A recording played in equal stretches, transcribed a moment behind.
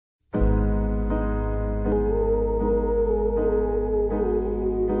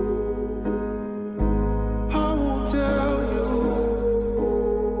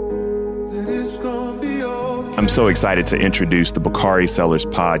I'm so excited to introduce the Bakari Sellers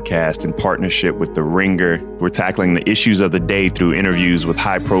podcast in partnership with The Ringer. We're tackling the issues of the day through interviews with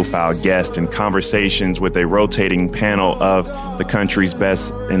high-profile guests and conversations with a rotating panel of the country's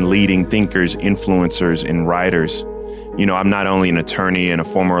best and leading thinkers, influencers, and writers. You know, I'm not only an attorney and a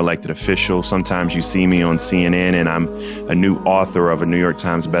former elected official. Sometimes you see me on CNN, and I'm a new author of a New York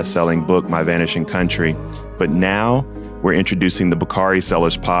Times bestselling book, My Vanishing Country. But now we're introducing the Bakari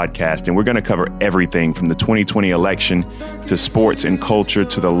Sellers podcast, and we're going to cover everything from the 2020 election to sports and culture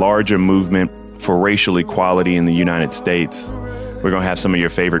to the larger movement for racial equality in the United States. We're going to have some of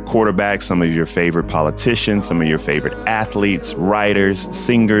your favorite quarterbacks, some of your favorite politicians, some of your favorite athletes, writers,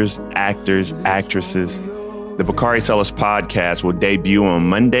 singers, actors, actresses. The Bakari Sellers podcast will debut on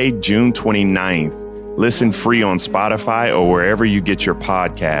Monday, June 29th. Listen free on Spotify or wherever you get your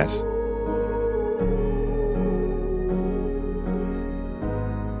podcasts.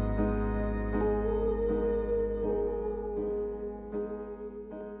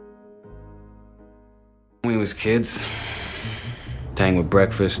 When we was kids, tang with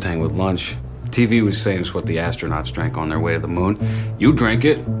breakfast, tang with lunch. TV was saying it's what the astronauts drank on their way to the moon. You drank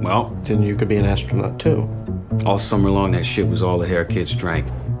it, well. Then you could be an astronaut too. All summer long, that shit was all the hair kids drank.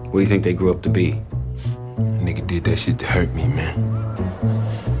 What do you think they grew up to be? Nigga did that shit to hurt me,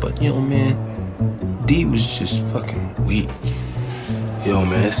 man. But, yo, man, D was just fucking weak. Yo,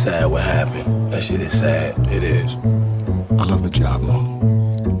 man, it's sad what happened. That shit is sad. It is. I love the job,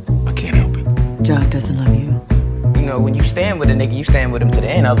 Mo. I can't help it. Job doesn't love you. You know, when you stand with a nigga, you stand with him to the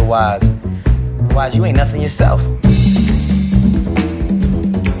end. Otherwise, you ain't nothing yourself.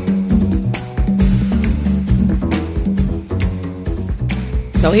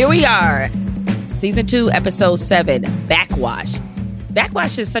 So here we are, season 2, episode 7, Backwash.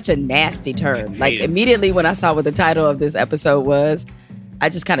 Backwash is such a nasty term. Like, immediately when I saw what the title of this episode was, I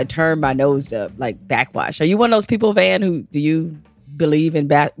just kind of turned my nose up, like, backwash. Are you one of those people, Van, who do you believe in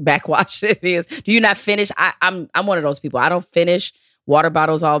backwash? It is. Do you not finish? I'm one of those people. I don't finish water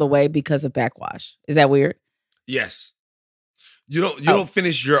bottles all the way because of backwash. Is that weird? Yes. You don't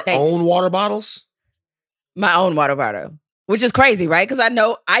finish your own water bottles? My own water bottle. Which is crazy, right? Because I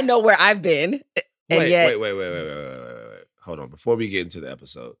know where I've been. Wait. Hold on. Before we get into the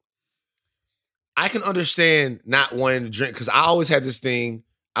episode, I can understand not wanting to drink because I always had this thing.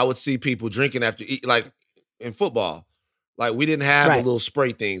 I would see people drinking after eat, like in football. Like we didn't have the little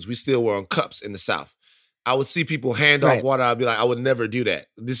spray things. We still were on cups in the South. I would see people hand off water. I'd be like, I would never do that.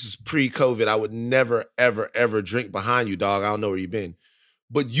 This is pre-COVID. I would never, ever, ever drink behind you, dog. I don't know where you've been.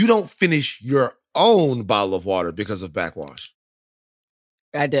 But you don't finish your own bottle of water because of backwash.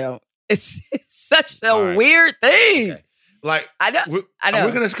 I don't. It's such a weird thing. Okay. Like, I know. We're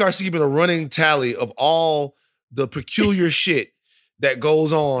going to start keeping a running tally of all the peculiar shit that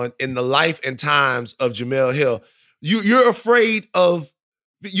goes on in the life and times of Jemele Hill. You're afraid of,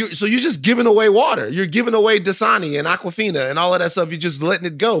 so you're just giving away water. You're giving away Dasani and Aquafina and all of that stuff. You're just letting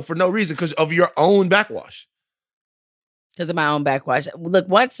it go for no reason because of your own backwash. Because of my own backwash. Look,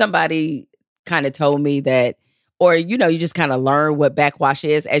 once somebody kind of told me that, or, you know, you just kind of learn what backwash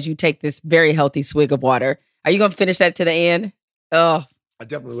is as you take this very healthy swig of water. Are you going to finish that to the end? Oh, I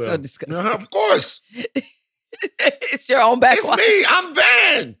definitely will. So disgusting. Of course. It's your own backwash. It's me. I'm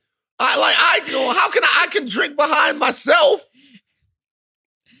Van. I can drink behind myself.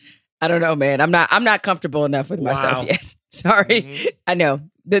 I don't know, man. I'm not comfortable enough with myself yet. Sorry. Mm-hmm. I know.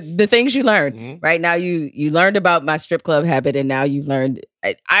 The things you learn, right? Now you learned about my strip club habit, and now you've learned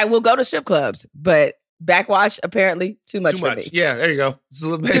I will go to strip clubs, but backwash apparently too much for me. Yeah, there you go. It's a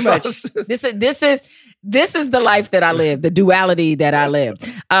little too much. This is the life that I live, the duality that I live.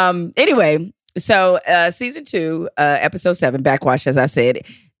 Anyway, so season 2, episode 7, Backwash, as I said,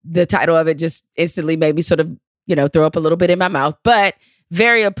 the title of it just instantly made me sort of, you know, throw up a little bit in my mouth, but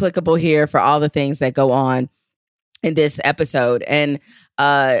very applicable here for all the things that go on in this episode. And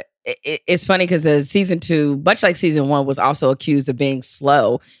it's funny because season 2, much like season 1, was also accused of being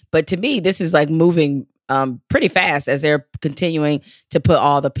slow. But to me, this is like moving pretty fast as they're continuing to put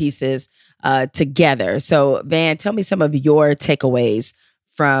all the pieces together. So, Van, tell me some of your takeaways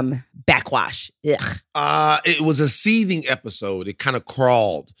from Backwash. Ugh. It was a seething episode. It kind of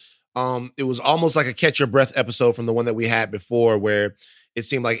crawled. It was almost like a catch your breath episode from the one that we had before, where it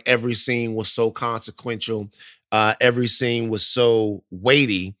seemed like every scene was so consequential. Every scene was so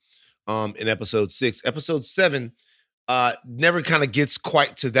weighty in episode 6. Episode 7 never kind of gets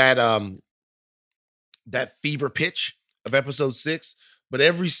quite to that fever pitch of episode 6, but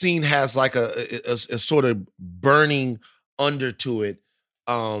every scene has like a sort of burning under to it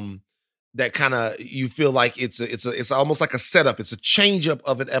that kind of, you feel like it's almost like a setup. It's a change up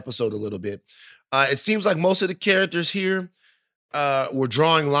of an episode a little bit. It seems like most of the characters here were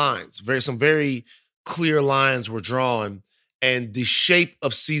drawing lines. Some very clear lines were drawn. And the shape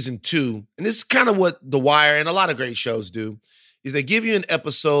of season 2, and this is kind of what The Wire and a lot of great shows do, is they give you an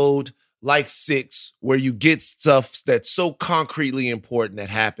episode like 6 where you get stuff that's so concretely important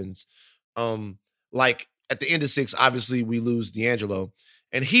that happens. Like at the end of 6, obviously we lose D'Angelo.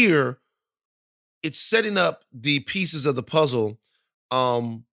 And here, it's setting up the pieces of the puzzle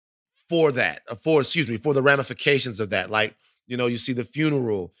for the ramifications of that. Like, you see the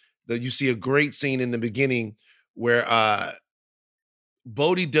funeral, you see a great scene in the beginning where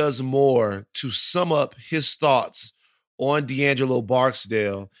Bodie does more to sum up his thoughts on D'Angelo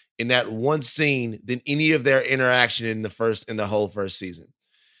Barksdale in that one scene than any of their interaction in the whole first season.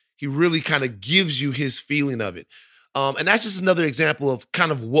 He really kind of gives you his feeling of it. And that's just another example of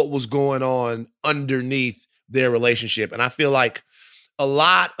kind of what was going on underneath their relationship. And I feel like a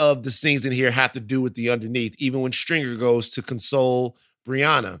lot of the scenes in here have to do with the underneath. Even when Stringer goes to console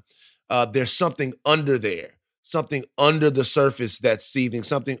Brianna, there's something under there. Something under the surface that's seething,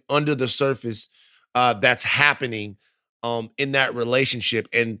 something under the surface that's happening in that relationship.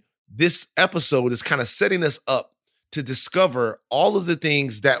 And this episode is kind of setting us up to discover all of the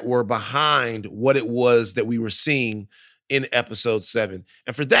things that were behind what it was that we were seeing in episode 7.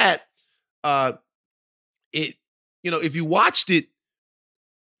 And for that, if you watched it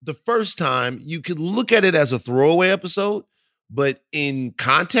the first time, you could look at it as a throwaway episode, but in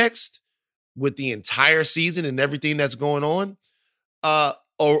context, with the entire season and everything that's going on, a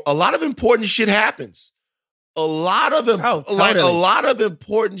lot of important shit happens. A lot of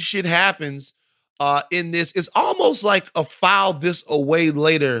important shit happens in this. It's almost like a file this away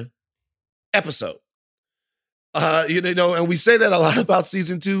later episode. And we say that a lot about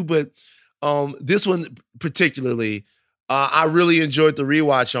season 2, but this one particularly, I really enjoyed the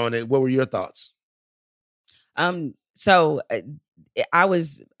rewatch on it. What were your thoughts? So I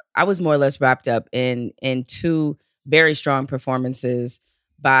was more or less wrapped up in 2 very strong performances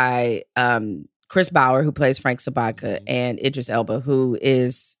by Chris Bauer, who plays Frank Sabaka, and Idris Elba, who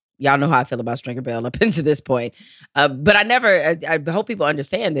is, y'all know how I feel about Stringer Bell up until this point. But I hope people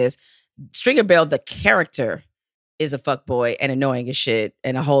understand this. Stringer Bell, the character, is a fuckboy and annoying as shit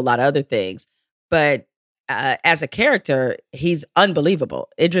and a whole lot of other things. But as a character, he's unbelievable.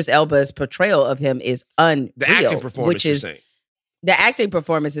 Idris Elba's portrayal of him is unreal. The acting performance, you're saying. The acting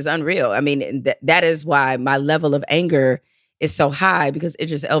performance is unreal. I mean, that is why my level of anger is so high, because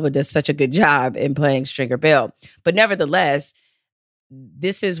Idris Elba does such a good job in playing Stringer Bell. But nevertheless,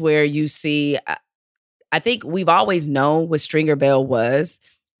 this is where you see, I think we've always known what Stringer Bell was,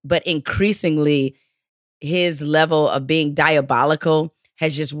 but increasingly his level of being diabolical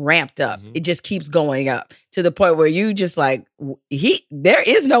has just ramped up. Mm-hmm. It just keeps going up to the point where you just like, there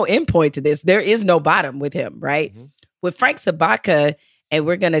is no endpoint to this. There is no bottom with him, right? Mm-hmm. With Frank Sabaka, and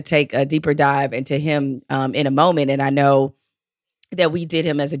we're going to take a deeper dive into him in a moment. And I know that we did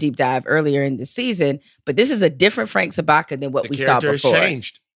him as a deep dive earlier in the season, but this is a different Frank Sabaka than what we saw before. The character has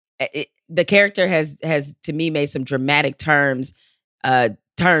changed. The character has, to me, made some dramatic turns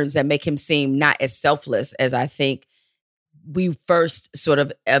that make him seem not as selfless as I think we first sort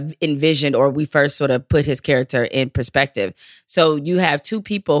of envisioned, or we first sort of put his character in perspective. So you have 2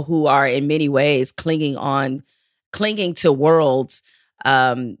 people who are in many ways clinging to worlds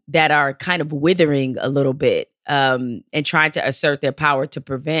that are kind of withering a little bit and trying to assert their power to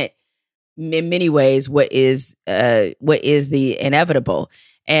prevent, in many ways, what is the inevitable.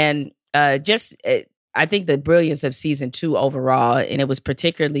 And I think the brilliance of season 2 overall, and it was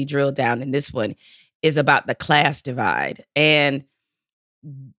particularly drilled down in this one, is about the class divide. And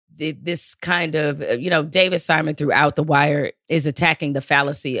this kind of, David Simon throughout The Wire is attacking the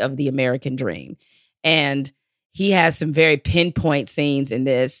fallacy of the American dream. And he has some very pinpoint scenes in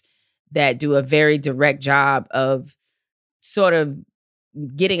this that do a very direct job of sort of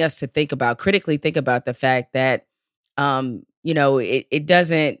getting us to critically think about the fact that, it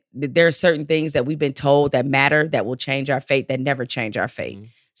doesn't, there are certain things that we've been told that matter, that will change our fate, that never change our fate. Mm-hmm.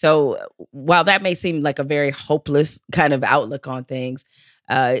 So while that may seem like a very hopeless kind of outlook on things,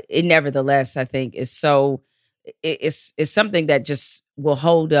 it nevertheless, I think, is so, it's something that just will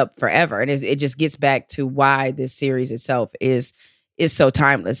hold up forever. And it just gets back to why this series itself is so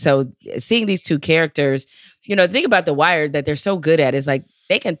timeless. So seeing these 2 characters, the thing about The Wire that they're so good at is like,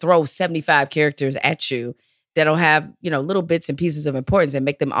 they can throw 75 characters at you that'll have, little bits and pieces of importance and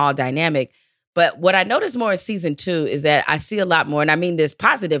make them all dynamic. But what I noticed more in season 2 is that I see a lot more, and I mean this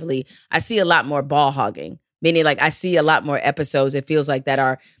positively, I see a lot more ball hogging. Meaning, like, I see a lot more episodes, it feels like,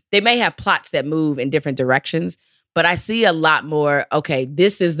 they may have plots that move in different directions, But I see a lot more, okay,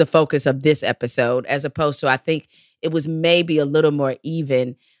 this is the focus of this episode, as opposed to, I think it was maybe a little more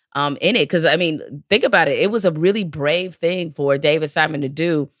even in it. Because, I mean, think about it. It was a really brave thing for David Simon to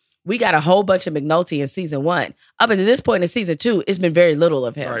do. We got a whole bunch of McNulty in season 1. Up until this point in season 2, it's been very little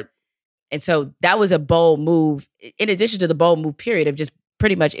of him. Right. And so that was a bold move, in addition to the bold move period of just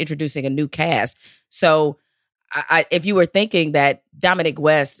pretty much introducing a new cast. So if you were thinking that Dominic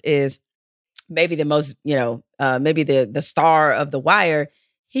West is maybe the most, maybe the star of The Wire,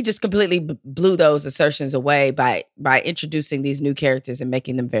 he just completely blew those assertions away by introducing these new characters and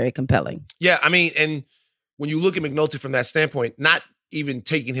making them very compelling. Yeah, I mean, and when you look at McNulty from that standpoint, not even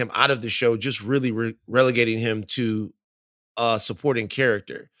taking him out of the show, just really relegating him to a supporting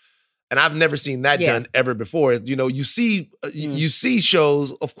character. And I've never seen that done ever before. You see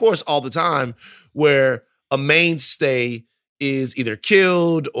shows, of course, all the time where a mainstay is either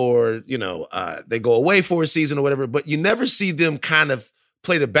killed or, they go away for a season or whatever, but you never see them kind of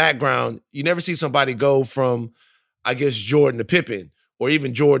play the background. You never see somebody go from, I guess, Jordan to Pippen or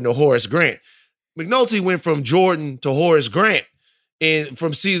even Jordan to Horace Grant. McNulty went from Jordan to Horace Grant. And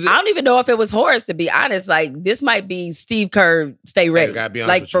from season, I don't even know if it was Horace, to be honest. Like, this might be Steve Kerr. Stay ready. I gotta be honest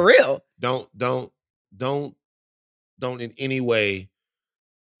like, with for you. real. Don't in any way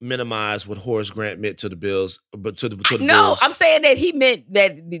minimize what Horace Grant meant to the Bills, but to the Bills. No, I'm saying that he meant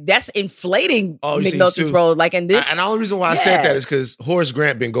that's inflating McNulty's role. Like in this, and the only reason why I said that is because Horace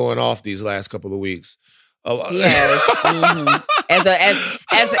Grant been going off these last couple of weeks. Yes. Mm-hmm.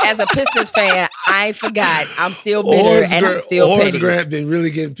 As a Pistons fan, I forgot. I'm still bitter and I'm still Horace petty. Grant been really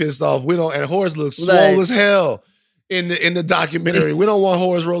getting pissed off. And Horace looks swole as hell in the documentary. We don't want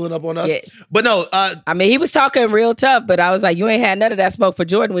Horace rolling up on us. Yeah. But no, I mean, he was talking real tough, but I was like, you ain't had none of that smoke for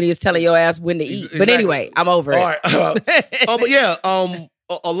Jordan when he was telling your ass when to eat. Exactly. But anyway, I'm over it. All right. But yeah,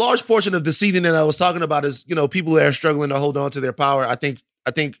 a large portion of the season that I was talking about is, people that are struggling to hold on to their power. I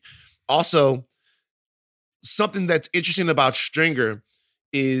think also something that's interesting about Stringer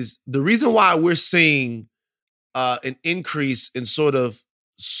is the reason why we're seeing an increase in sort of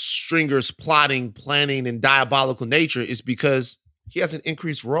Stringer's plotting, planning, and diabolical nature is because he has an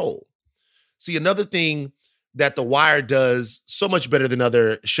increased role. See, another thing that The Wire does so much better than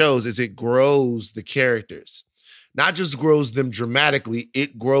other shows is it grows the characters. Not just grows them dramatically,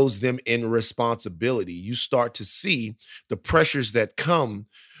 it grows them in responsibility. You start to see the pressures that come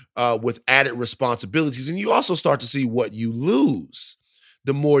with added responsibilities. And you also start to see what you lose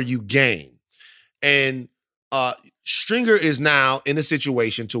the more you gain. And Stringer is now in a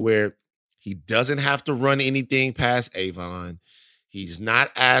situation to where he doesn't have to run anything past Avon. He's not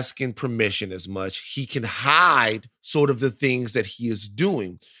asking permission as much. He can hide sort of the things that he is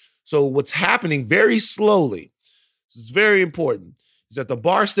doing. So what's happening very slowly, this is very important, is that the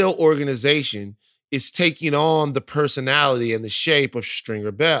Barstow organization is taking on the personality and the shape of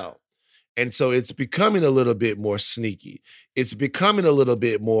Stringer Bell. And so it's becoming a little bit more sneaky. It's becoming a little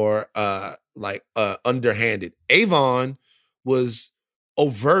bit more underhanded. Avon was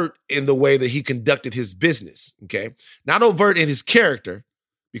overt in the way that he conducted his business, okay? Not overt in his character,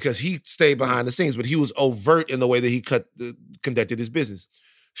 because he stayed behind the scenes, but he was overt in the way that he conducted his business.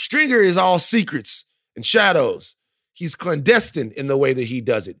 Stringer is all secrets and shadows. He's clandestine in the way that he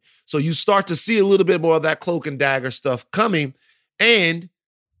does it. So you start to see a little bit more of that cloak and dagger stuff coming, and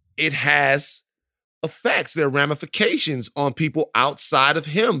it has effects. There are ramifications on people outside of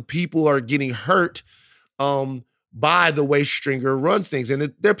him. People are getting hurt by the way Stringer runs things.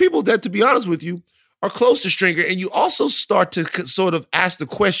 And there are people that, to be honest with you, are close to Stringer. And you also start to sort of ask the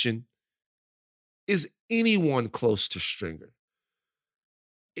question, is anyone close to Stringer?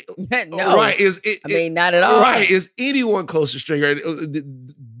 No. Right. Not at all. Right. Is anyone close to Stringer?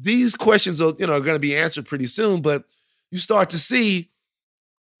 These questions are going to be answered pretty soon, but you start to see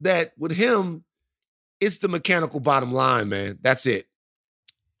that with him, it's the mechanical bottom line, man. That's it.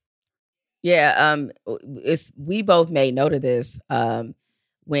 Yeah. We both made note of this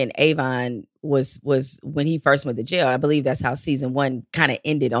when Avon was when he first went to jail. I believe that's how season 1 kind of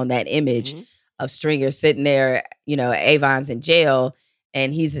ended, on that image of Stringer sitting there, Avon's in jail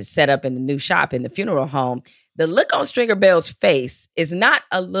and he's set up in the new shop in the funeral home. The look on Stringer Bell's face is not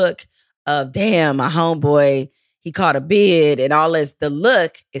a look of, damn, my homeboy, he caught a bid and all this. The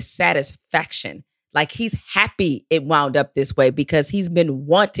look is satisfaction. Like, he's happy it wound up this way because he's been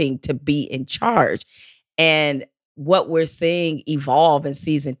wanting to be in charge. And what we're seeing evolve in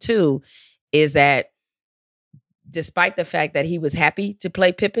season 2 is that despite the fact that he was happy to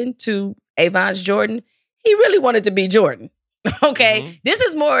play Pippen to Avon's Jordan, he really wanted to be Jordan. Okay. Mm-hmm. This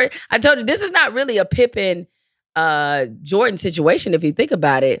is more, I told you, this is not really a Pippen Jordan situation if you think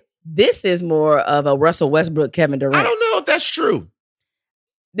about it. This is more of a Russell Westbrook, Kevin Durant. I don't know if that's true.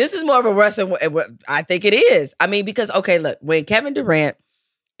 This is more of a Russell. I think it is. I mean, because, okay, look, when Kevin Durant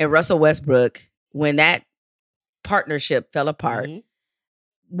and Russell Westbrook, when that partnership fell apart,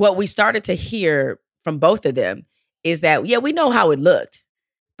 what we started to hear from both of them is that, yeah, we know how it looked,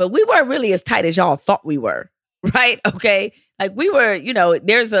 but we weren't really as tight as y'all thought we were, right? Okay, like we were,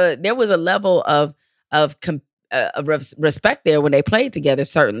 there was a level of respect there when they played together,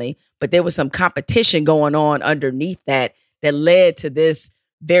 certainly, but there was some competition going on underneath that led to this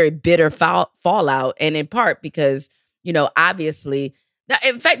very bitter fallout, and in part because, obviously, now,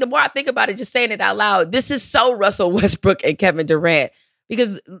 in fact, the more I think about it, just saying it out loud, this is so Russell Westbrook and Kevin Durant.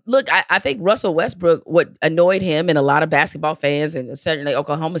 Because, look, I think Russell Westbrook, what annoyed him and a lot of basketball fans and certainly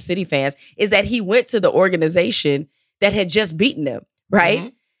Oklahoma City fans, is that he went to the organization that had just beaten him,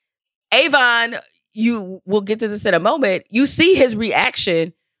 right? Avon, we'll get to this in a moment. You see his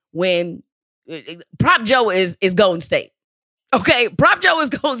reaction when Prop Joe is Golden State. Okay, Prop Joe is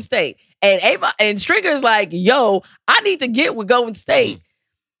Golden State. And Avon and Stringer's like, yo, I need to get with Golden State.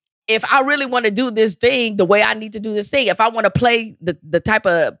 If I really want to do this thing the way I need to do this thing, if I want to play the type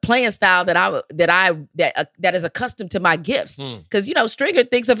of playing style that is accustomed to my gifts, because Stringer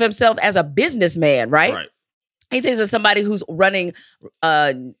thinks of himself as a businessman, right? He thinks of somebody who's running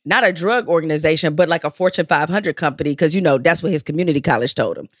not a drug organization, but like a Fortune 500 company, because that's what his community college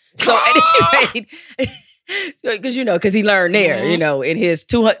told him. So anyway, because he learned there, in his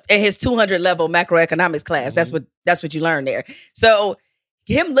 200 level macroeconomics class. That's what you learn there. So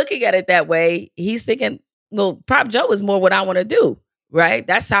him looking at it that way, he's thinking, well, Prop Joe is more what I want to do, right?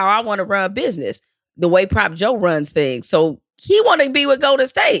 That's how I want to run business, the way Prop Joe runs things. So he want to be with Golden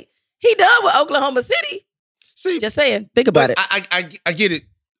State. He done with Oklahoma City. See, just saying, think about it. I get it.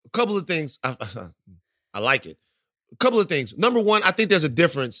 A couple of things. I like it. A couple of things. Number one, I think there's a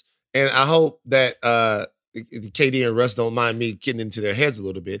difference, and I hope that KD and Russ don't mind me getting into their heads a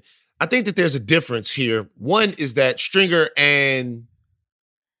little bit. I think that there's a difference here. One is that Stringer and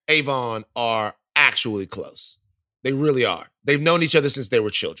Avon are actually close. They really are. They've known each other since they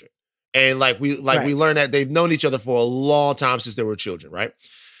were children. And we learned that they've known each other for a long time since they were children, right?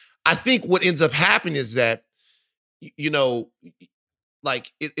 I think what ends up happening is that, it's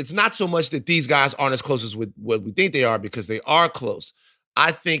not so much that these guys aren't as close as what we think they are, because they are close.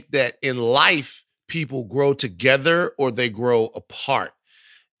 I think that in life, people grow together or they grow apart.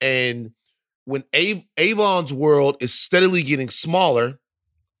 And when Avon's world is steadily getting smaller,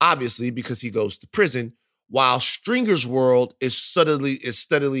 obviously, because he goes to prison, while Stringer's world is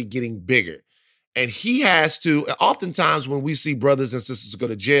steadily getting bigger. And he has to, oftentimes when we see brothers and sisters go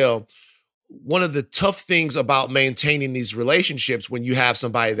to jail, one of the tough things about maintaining these relationships when you have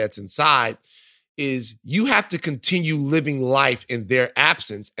somebody that's inside is you have to continue living life in their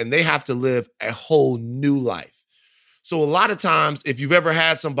absence, and they have to live a whole new life. So a lot of times, if you've ever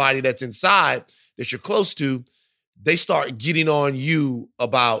had somebody that's inside that you're close to, they start getting on you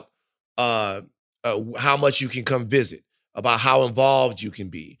about how much you can come visit, about how involved you can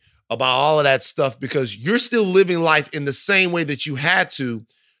be, about all of that stuff, because you're still living life in the same way that you had to,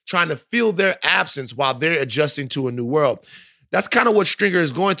 trying to fill their absence while they're adjusting to a new world. That's kind of what Stringer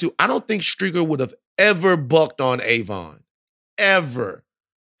is going to. I don't think Stringer would have ever bucked on Avon, ever.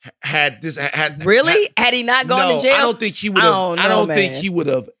 Had he not gone to jail? I don't think he would have. I don't think he would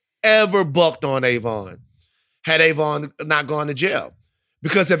have ever bucked on Avon had Avon not gone to jail.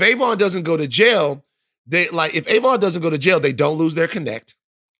 Because if Avon doesn't go to jail, they don't lose their connect.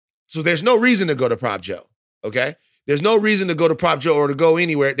 So there's no reason to go to Prop Joe. Okay, there's no reason to go to Prop Joe or to go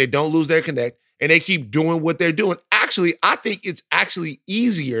anywhere. They don't lose their connect, and they keep doing what they're doing. Actually, I think it's actually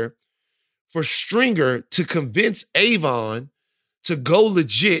easier for Stringer to convince Avon to go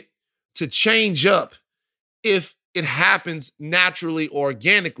legit, to change up, if it happens naturally,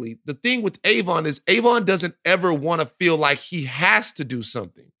 organically. The thing with Avon is Avon doesn't ever want to feel like he has to do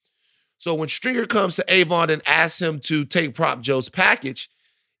something. So when Stringer comes to Avon and asks him to take Prop Joe's package,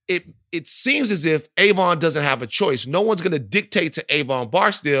 it seems as if Avon doesn't have a choice. No one's going to dictate to Avon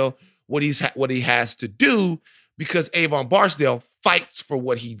Barksdale what he has to do, because Avon Barksdale fights for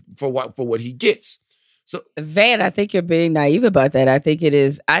what he gets. So Van, I think you're being naive about that. I think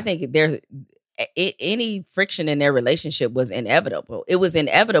any friction in their relationship was inevitable. It was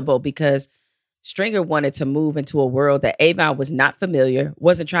inevitable because Stringer wanted to move into a world that Avon was not familiar,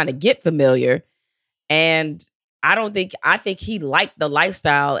 wasn't trying to get familiar. And I think he liked the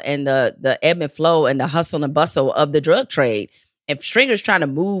lifestyle and the ebb and flow and the hustle and bustle of the drug trade. If Stringer's trying to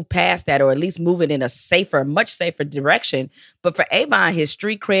move past that, or at least move it in a safer, much safer direction. But for Avon, his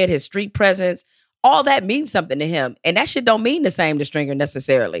street cred, his street presence, all that means something to him. And that shit don't mean the same to Stringer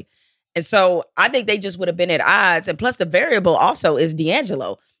necessarily. And so I think they just would have been at odds. And plus the variable also is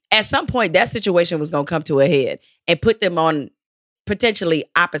D'Angelo. At some point, that situation was going to come to a head and put them on potentially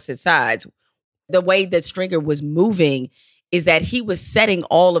opposite sides. The way that Stringer was moving is that he was setting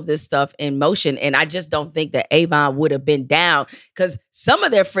all of this stuff in motion. And I just don't think that Avon would have been down, because some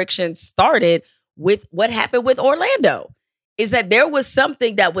of their friction started with what happened with Orlando. Is that there was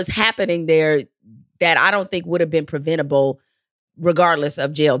something that was happening there that I don't think would have been preventable regardless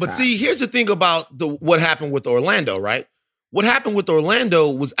of jail time. But see, here's the thing about what happened with Orlando, right? What happened with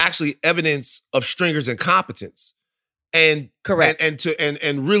Orlando was actually evidence of Stringer's incompetence. And correct.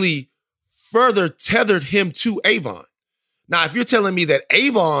 And really further tethered him to Avon. Now, if you're telling me that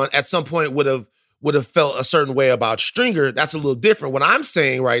Avon at some point would have felt a certain way about Stringer, that's a little different. What I'm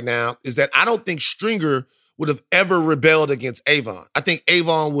saying right now is that I don't think Stringer would have ever rebelled against Avon. I think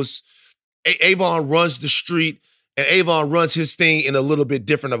Avon runs the street and Avon runs his thing in a little bit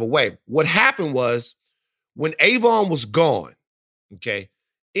different of a way. What happened was when Avon was gone, okay,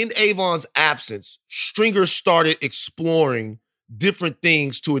 in Avon's absence, Stringer started exploring different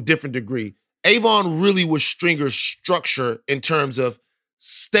things to a different degree. Avon really was Stringer's structure in terms of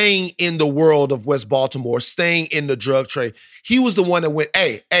staying in the world of West Baltimore, staying in the drug trade. He was the one that went,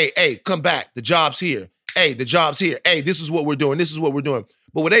 hey, come back. The job's here. Hey, the job's here. Hey, this is what we're doing. This is what we're doing.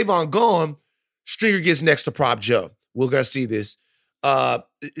 But with Avon gone, Stringer gets next to Prop Joe. We're going to see this.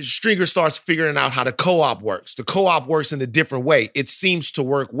 Stringer starts figuring out how the co-op works. The co-op works in a different way. It seems to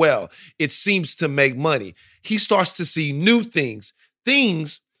work well. It seems to make money. He starts to see new things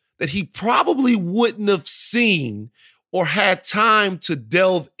that he probably wouldn't have seen or had time to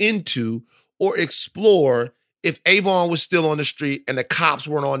delve into or explore if Avon was still on the street and the cops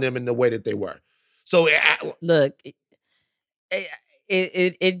weren't on them in the way that they were. So look,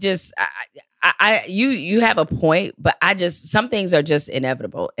 it just, you have a point, but some things are just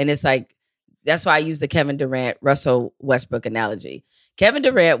inevitable. And it's like, that's why I use the Kevin Durant, Russell Westbrook analogy. Kevin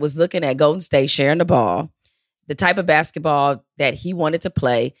Durant was looking at Golden State sharing the ball, the type of basketball that he wanted to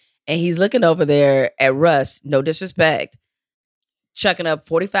play. And he's looking over there at Russ, no disrespect, chucking up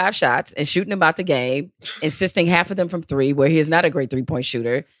 45 shots and shooting them out the game, insisting half of them from three, where he is not a great three-point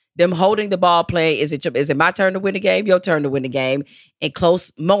shooter. Them holding the ball, playing, is it my turn to win the game? Your turn to win the game in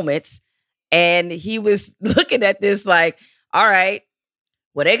close moments. And he was looking at this like, all right,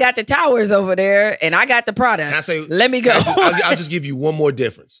 well, they got the towers over there and I got the product. Can I say, let me go. I'll just give you one more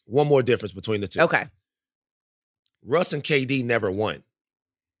difference between the two. Okay. Russ and KD never won.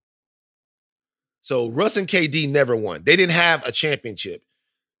 So Russ and KD never won. They didn't have a championship.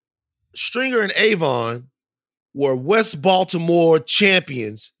 Stringer and Avon were West Baltimore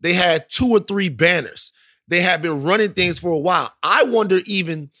champions. They had 2 or 3 banners. They had been running things for a while. I wonder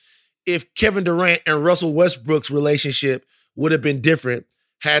even if Kevin Durant and Russell Westbrook's relationship would have been different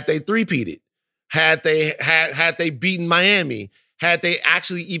had they three-peated, had they beaten Miami, had they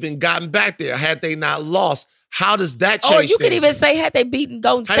actually even gotten back there, had they not lost. How does that change? Or you could even say had they beaten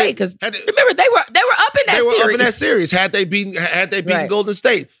Golden State, because remember they were up in that series. They were up in that series. Had they beaten right. Golden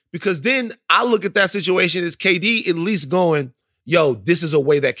State, because then I look at that situation as KD at least going, yo, this is a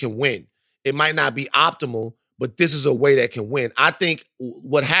way that can win. It might not be optimal, but this is a way that can win. I think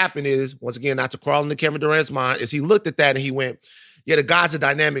what happened is, once again, not to crawl into Kevin Durant's mind, is he looked at that and he went, yeah, the guy's a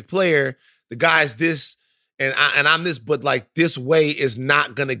dynamic player. The guy's this. And I'm this, but like this way is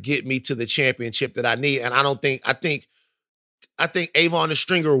not gonna get me to the championship that I need. And I think Avon and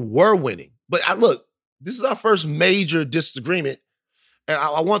Stringer were winning. But look, this is our first major disagreement, and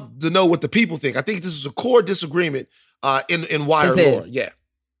I want to know what the people think. I think this is a core disagreement in wider lore. Yeah.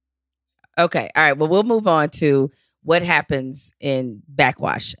 Okay. All right. Well, we'll move on to what happens in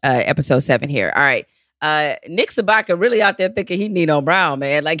Backwash, episode 7 here. All right. Nick Sabaka really out there thinking he Nino Brown,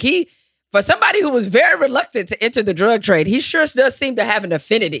 man. Like for somebody who was very reluctant to enter the drug trade, he sure does seem to have an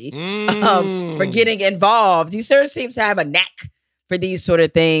affinity for getting involved. He sure seems to have a knack for these sort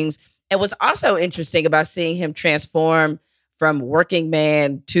of things. And what's also interesting about seeing him transform from working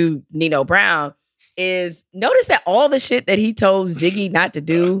man to Nino Brown is notice that all the shit that he told Ziggy not to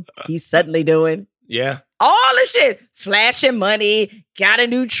do, he's suddenly doing. Yeah. All the shit. Flashing money, got a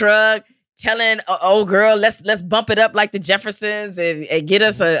new truck, telling old girl, let's bump it up like the Jeffersons and get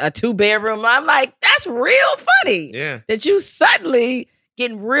us a 2-bedroom. I'm like, that's real funny. Yeah. That you suddenly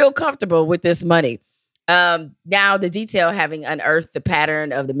getting real comfortable with this money. Now the detail having unearthed the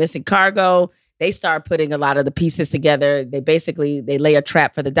pattern of the missing cargo, they start putting a lot of the pieces together. They lay a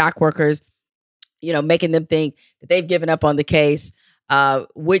trap for the dock workers, making them think that they've given up on the case,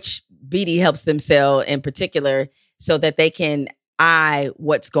 which Beatty helps them sell in particular so that they can eye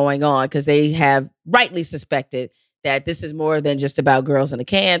what's going on, because they have rightly suspected that this is more than just about girls in a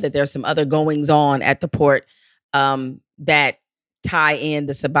can, that there's some other goings on at the port that tie in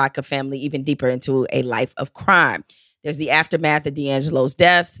the Sabaka family even deeper into a life of crime. There's the aftermath of D'Angelo's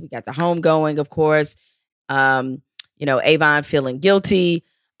death. We got the homegoing, of course. Avon feeling guilty.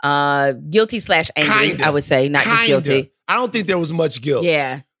 Guilty/angry, Kinda. I would say, not just guilty. I don't think there was much guilt.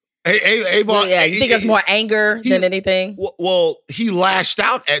 Yeah. Avon. Yeah, you think it's more anger than anything? Well, he lashed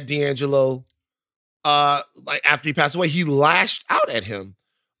out at D'Angelo. Like after he passed away, he lashed out at him.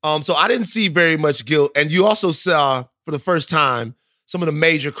 So I didn't see very much guilt. And you also saw for the first time some of the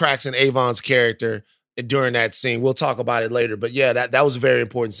major cracks in Avon's character during that scene. We'll talk about it later. But yeah, that was a very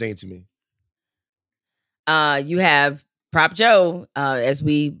important scene to me. You have Prop Joe, as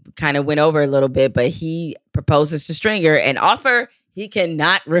we kind of went over a little bit, but he proposes to Stringer, an offer he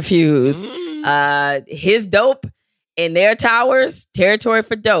cannot refuse. His dope in their towers, territory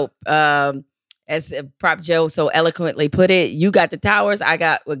for dope. As Prop Joe so eloquently put it, you got the towers, I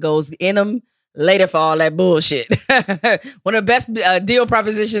got what goes in them. Later for all that bullshit. One of the best deal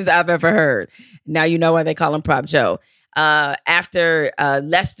propositions I've ever heard. Now you know why they call him Prop Joe. After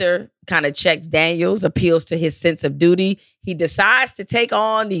Lester kind of checks Daniels, appeals to his sense of duty, he decides to take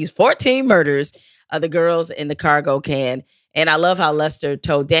on these 14 murders of the girls in the cargo can. And I love how Lester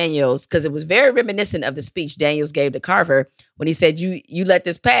told Daniels, because it was very reminiscent of the speech Daniels gave to Carver when he said, you let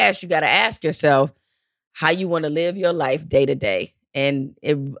this pass, you got to ask yourself how you want to live your life day to day. And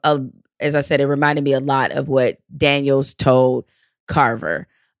it, as I said, it reminded me a lot of what Daniels told Carver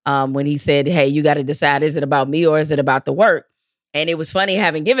when he said, hey, you got to decide, is it about me or is it about the work? And it was funny,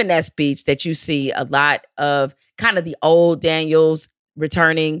 having given that speech, that you see a lot of kind of the old Daniels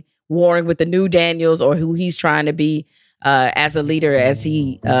returning, warring with the new Daniels, or who he's trying to be as a leader, as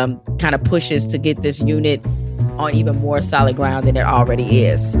he kind of pushes to get this unit on even more solid ground than it already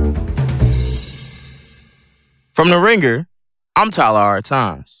is. From The Ringer, I'm Tyler R.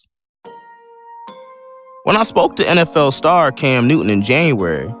 Times. When I spoke to NFL star Cam Newton in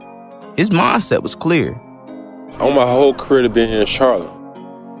January, his mindset was clear. I want my whole career to be in Charlotte.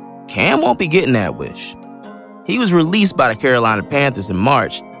 Cam won't be getting that wish. He was released by the Carolina Panthers in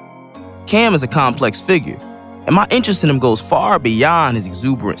March. Cam is a complex figure, and my interest in him goes far beyond his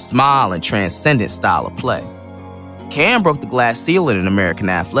exuberant smile and transcendent style of play. Cam broke the glass ceiling in American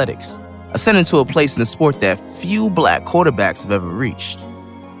athletics, ascending to a place in the sport that few black quarterbacks have ever reached,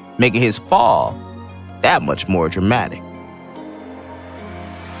 making his fall that much more dramatic.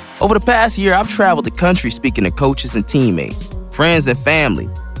 Over the past year, I've traveled the country speaking to coaches and teammates, friends and family,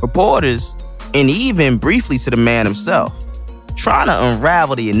 reporters, and even briefly to the man himself, trying to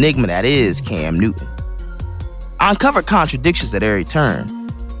unravel the enigma that is Cam Newton. I uncovered contradictions at every turn.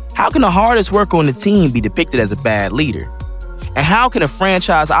 How can the hardest worker on the team be depicted as a bad leader? And how can a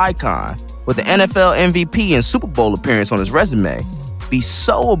franchise icon with the NFL MVP and Super Bowl appearance on his resume be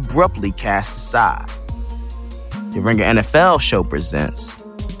so abruptly cast aside? The Ringer NFL show presents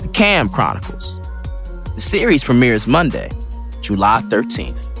The Cam Chronicles. The series premieres Monday, July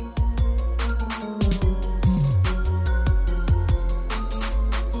 13th.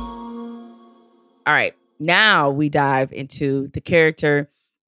 All right, now we dive into the character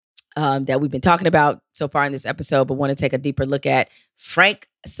that we've been talking about so far in this episode, but want to take a deeper look at Frank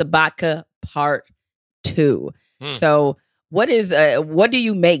Sabaka Part 2. So what do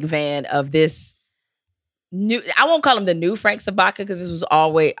you make, Van, of this new, I won't call him the new Frank Sabaka because this was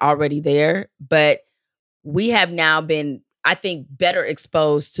already there, but we have now been, I think, better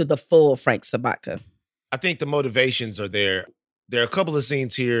exposed to the full Frank Sabaka. I think the motivations are there. There are a couple of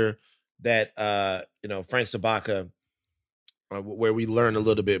scenes here that, Frank Sabaka, where we learn a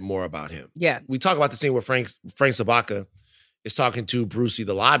little bit more about him. Yeah. We talk about the scene where Frank Sabaka is talking to Brucey,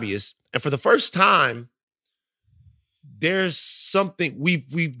 the lobbyist. And for the first time, there's something,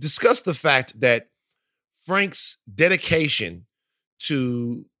 we've discussed the fact that Frank's dedication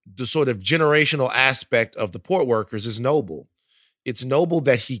to the sort of generational aspect of the port workers is noble. It's noble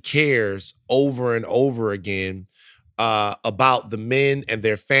that he cares over and over again about the men and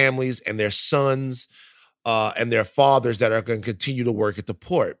their families and their sons and their fathers that are going to continue to work at the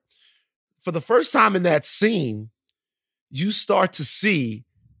port. For the first time in that scene, you start to see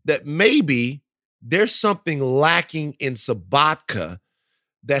that maybe there's something lacking in Sabaka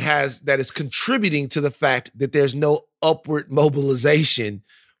that is contributing to the fact that there's no upward mobilization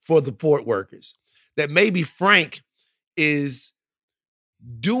for the port workers. That maybe Frank is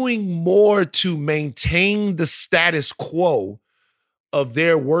doing more to maintain the status quo of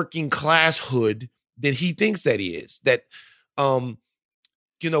their working class hood than he thinks that he is. That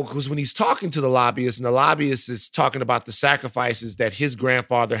because when he's talking to the lobbyist and the lobbyist is talking about the sacrifices that his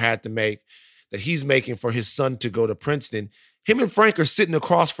grandfather had to make, that he's making for his son to go to Princeton, him and Frank are sitting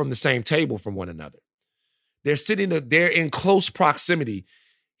across from the same table from one another. They're in close proximity.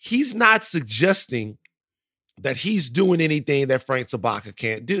 He's not suggesting that he's doing anything that Frank Sabaka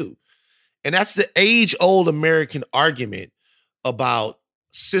can't do. And that's the age-old American argument about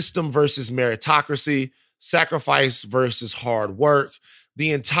system versus meritocracy, sacrifice versus hard work,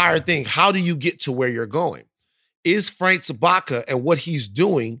 the entire thing. How do you get to where you're going? Is Frank Sabaka and what he's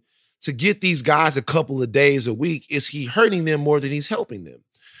doing to get these guys a couple of days a week, is he hurting them more than he's helping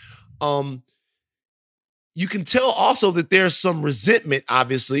them? You can tell also that there's some resentment,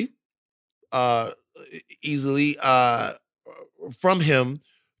 obviously, easily from him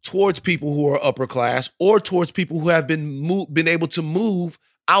towards people who are upper class or towards people who have been able to move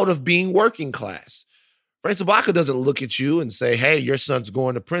out of being working class. Frank Sabaka doesn't look at you and say, hey, your son's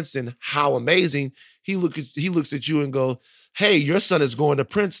going to Princeton. How amazing. He looks at you and go, hey, your son is going to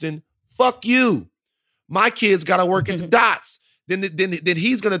Princeton. Fuck you. My kid's got to work at the docks. Then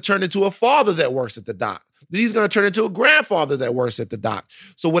he's going to turn into a father that works at the dock. Then he's going to turn into a grandfather that works at the dock.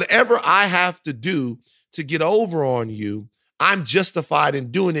 So whatever I have to do to get over on you, I'm justified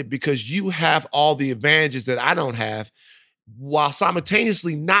in doing it because you have all the advantages that I don't have, while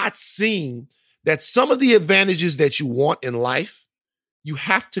simultaneously not seeing that some of the advantages that you want in life, you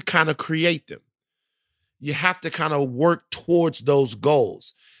have to kind of create them. You have to kind of work towards those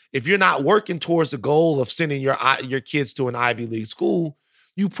goals. If you're not working towards the goal of sending your kids to an Ivy League school,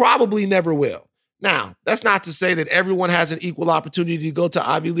 you probably never will. Now, that's not to say that everyone has an equal opportunity to go to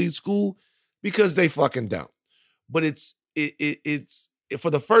Ivy League school, because they fucking don't. But it's for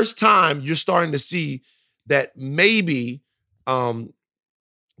the first time, you're starting to see that maybe the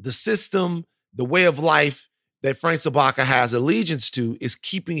system, the way of life that Frank Sabaka has allegiance to is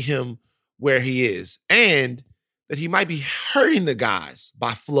keeping him where he is, and that he might be hurting the guys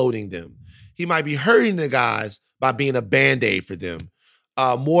by floating them. He might be hurting the guys by being a Band-Aid for them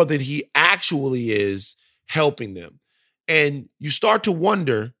more than he actually is helping them. And you start to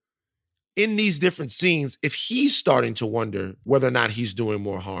wonder in these different scenes if he's starting to wonder whether or not he's doing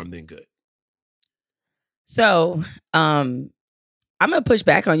more harm than good. So I'm going to push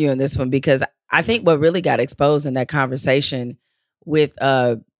back on you on this one, because I think what really got exposed in that conversation with,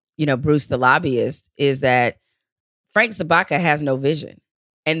 Bruce the lobbyist is that Frank Sabaka has no vision.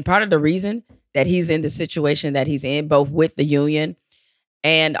 And part of the reason that he's in the situation that he's in, both with the union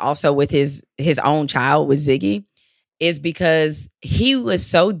and also with his own child, with Ziggy, is because he was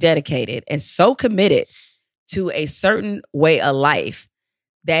so dedicated and so committed to a certain way of life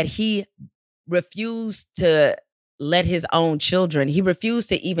that he refused to let his own children, he refused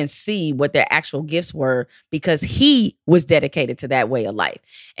to even see what their actual gifts were, because he was dedicated to that way of life.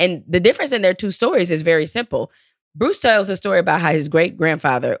 And the difference in their two stories is very simple. Bruce tells a story about how his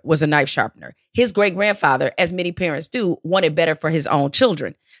great-grandfather was a knife sharpener. His great-grandfather, as many parents do, wanted better for his own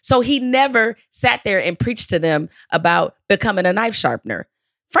children. So he never sat there and preached to them about becoming a knife sharpener.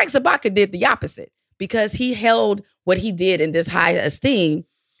 Frank Sabaka did the opposite, because he held what he did in this high esteem,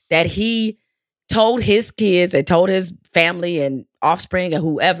 that he told his kids and told his family and offspring and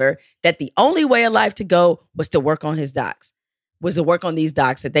whoever that the only way of life to go was to work on his docks, was to work on these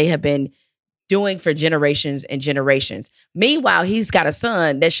docks that they have been doing for generations and generations. Meanwhile, he's got a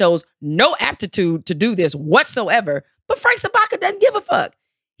son that shows no aptitude to do this whatsoever, but Frank Sabaka doesn't give a fuck.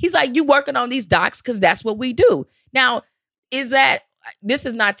 He's like, you working on these docks because that's what we do. Now, this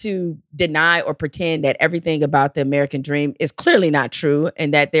is not to deny or pretend that everything about the American dream is clearly not true,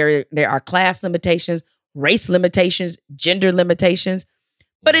 and that there are class limitations, race limitations, gender limitations.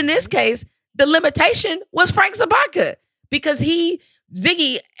 But in this case, the limitation was Frank Sabaka, because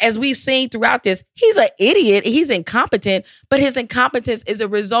Ziggy, as we've seen throughout this, he's an idiot. He's incompetent, but his incompetence is a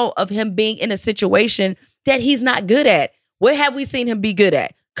result of him being in a situation that he's not good at. What have we seen him be good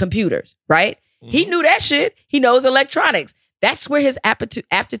at? Computers, right? Mm-hmm. He knew that shit. He knows electronics. That's where his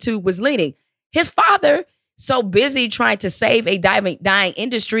aptitude was leaning. His father, so busy trying to save a dying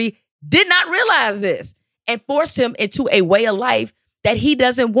industry, did not realize this and forced him into a way of life that he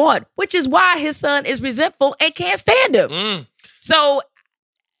doesn't want, which is why his son is resentful and can't stand him. Mm. So,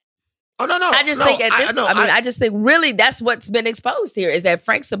 I just think really that's what's been exposed here, is that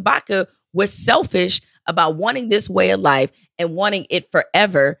Frank Sabaka was selfish about wanting this way of life and wanting it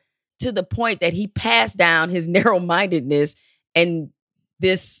forever, to the point that he passed down his narrow-mindedness and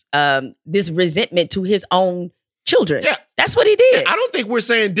this resentment to his own children. Yeah. That's what he did. I don't think we're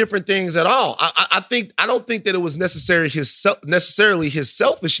saying different things at all. I don't think that it was necessarily his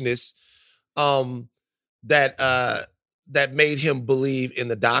selfishness that that made him believe in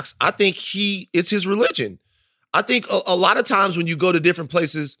the docks. I think it's his religion. I think a lot of times when you go to different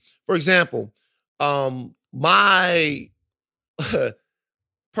places, for example, my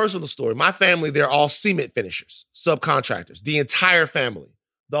personal story, my family, they're all cement finishers, subcontractors, the entire family,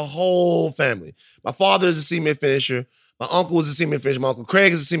 the whole family. My father is a cement finisher. My uncle was a cement finisher. My Uncle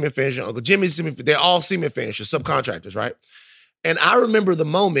Craig is a cement finisher. Uncle Jimmy is a cement finisher. They're all cement finishers, subcontractors, right? And I remember the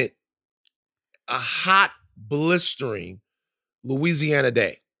moment, a hot, blistering Louisiana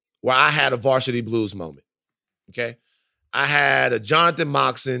day where I had a Varsity Blues moment, okay? I had a Jonathan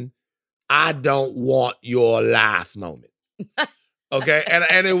Moxon, I don't want your life moment, okay?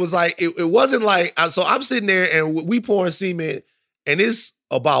 And it was like, it wasn't like, so I'm sitting there and we pouring cement and it's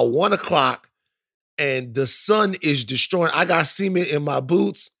about 1 o'clock and the sun is destroying. I got cement in my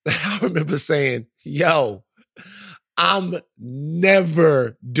boots. I remember saying, yo, I'm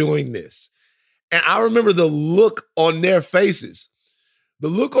never doing this. And I remember the look on their faces. The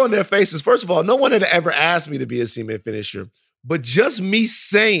look on their faces, first of all, no one had ever asked me to be a cement finisher, but just me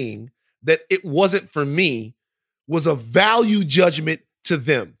saying that it wasn't for me was a value judgment to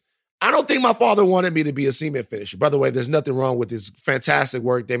them. I don't think my father wanted me to be a cement finisher. By the way, there's nothing wrong with this fantastic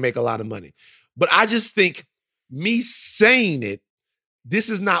work. They make a lot of money. But I just think me saying it, this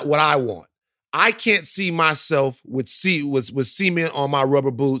is not what I want. I can't see myself with cement on my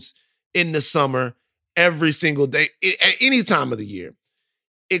rubber boots in the summer every single day, at any time of the year.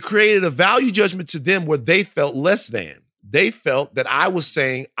 It created a value judgment to them where they felt less than. They felt that I was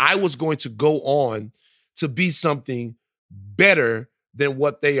saying I was going to go on to be something better than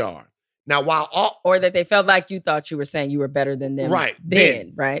what they are. Now, or that they felt like you thought you were saying you were better than them. Right.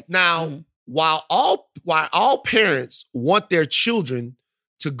 Then, right? Now, while all parents want their children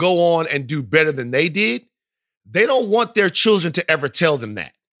to go on and do better than they did, they don't want their children to ever tell them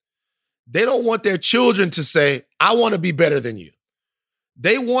that. They don't want their children to say, I want to be better than you.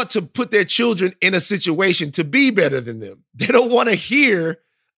 They want to put their children in a situation to be better than them. They don't want to hear,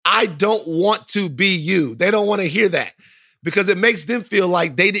 I don't want to be you. They don't want to hear that because it makes them feel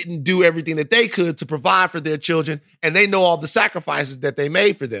like they didn't do everything that they could to provide for their children, and they know all the sacrifices that they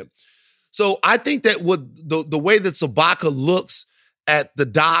made for them. So I think that the way that Sabaka looks at the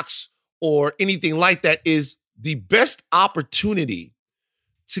docks or anything like that is the best opportunity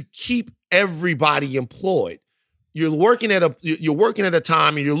to keep everybody employed. You're working at a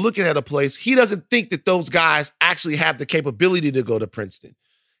time and you're looking at a place. He doesn't think that those guys actually have the capability to go to Princeton.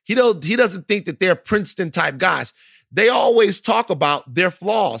 He doesn't think that they're Princeton type guys. They always talk about their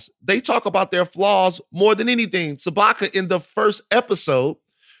flaws. They talk about their flaws more than anything. Sabaka in the first episode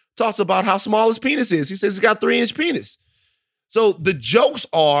talks about how small his penis is. He says he's got 3-inch penis. So the jokes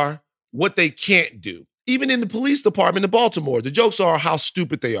are what they can't do. Even in the police department in Baltimore, the jokes are how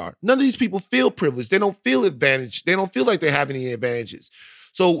stupid they are. None of these people feel privileged. They don't feel advantaged. They don't feel like they have any advantages.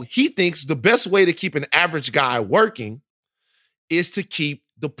 So he thinks the best way to keep an average guy working is to keep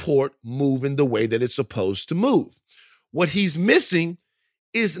the port moving the way that it's supposed to move. What he's missing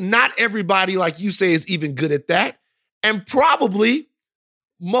is not everybody, like you say, is even good at that. And probably,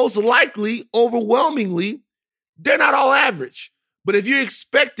 most likely, overwhelmingly, they're not all average. But if you're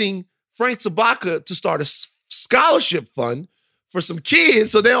expecting Frank Sabaka to start a scholarship fund for some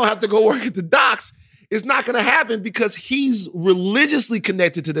kids so they don't have to go work at the docks, it's not going to happen because he's religiously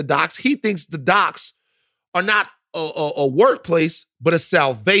connected to the docks. He thinks the docks are not a workplace, but a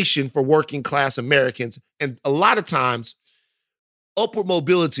salvation for working class Americans. And a lot of times, upward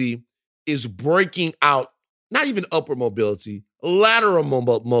mobility is breaking out, not even upward mobility, lateral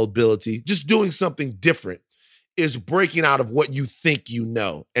mobility, just doing something different is breaking out of what you think you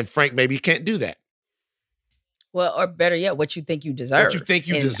know. And Frank maybe can't do that. Well, or better yet, what you think you deserve. What you think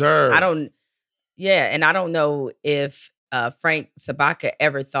you deserve. And I don't know if Frank Sabaka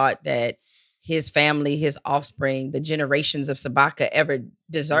ever thought that his family, his offspring, the generations of Sabaka ever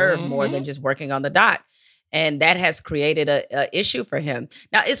deserved more than just working on the dock. And that has created a issue for him.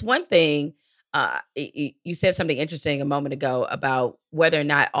 Now, it's one thing, you said something interesting a moment ago about whether or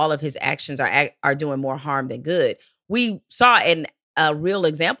not all of his actions are doing more harm than good. We saw a real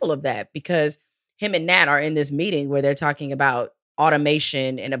example of that because him and Nat are in this meeting where they're talking about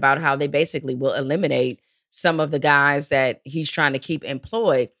automation and about how they basically will eliminate some of the guys that he's trying to keep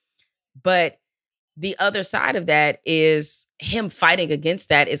employed. But the other side of that is him fighting against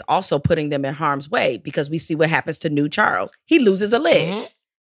that is also putting them in harm's way because we see what happens to New Charles. He loses a leg,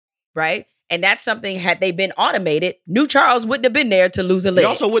 right? And that's something, had they been automated, New Charles wouldn't have been there to lose a leg. He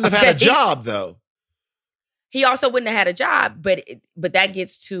also wouldn't have had a job, though. He also wouldn't have had a job, but that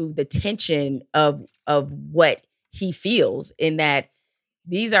gets to the tension of what he feels in that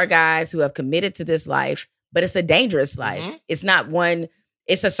these are guys who have committed to this life, but it's a dangerous life. Mm-hmm. It's not one,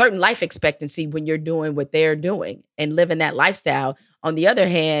 it's a certain life expectancy when you're doing what they're doing and living that lifestyle. On the other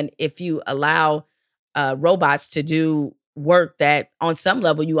hand, if you allow robots to do work that on some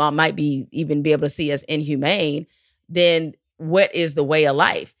level you all might be even be able to see as inhumane, then what is the way of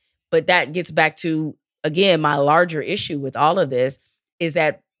life? But that gets back to, again, my larger issue with all of this is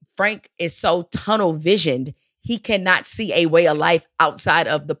that Frank is so tunnel visioned, he cannot see a way of life outside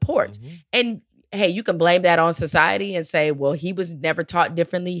of the ports. Mm-hmm. And hey, you can blame that on society and say, well, he was never taught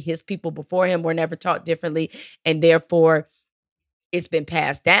differently. His people before him were never taught differently. And therefore, it's been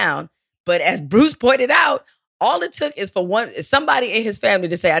passed down. But as Bruce pointed out, all it took is for somebody in his family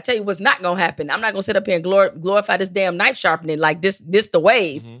to say, I tell you what's not going to happen. I'm not going to sit up here and glorify this damn knife sharpening like this the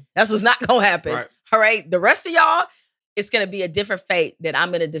wave. Mm-hmm. That's what's not going to happen. Right. All right. The rest of y'all, it's going to be a different fate that I'm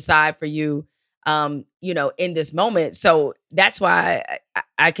going to decide for you, in this moment. So that's why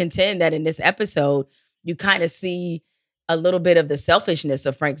I contend that in this episode, you kind of see a little bit of the selfishness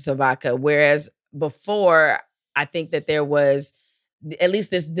of Frank Sobotka. Whereas before, I think that there was at least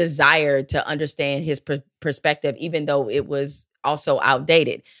this desire to understand his perspective, even though it was also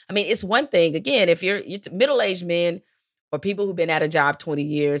outdated. I mean, it's one thing, again, if you're middle-aged men or people who've been at a job 20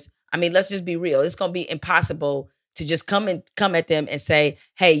 years, I mean, let's just be real. It's going to be impossible to just come at them and say,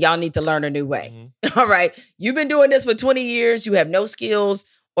 hey, y'all need to learn a new way. Mm-hmm. All right. You've been doing this for 20 years. You have no skills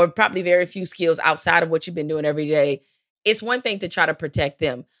or probably very few skills outside of what you've been doing every day. It's one thing to try to protect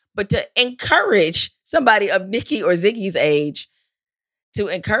them, but to encourage somebody of Nikki or Ziggy's age,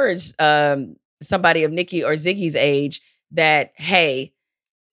 somebody of Nikki or Ziggy's age that, hey,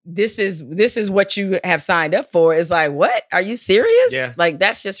 this is what you have signed up for, is like, what? Are you serious? Yeah. Like,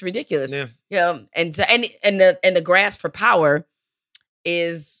 that's just ridiculous. Yeah. And the grasp for power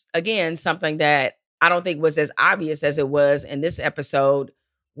is, again, something that I don't think was as obvious as it was in this episode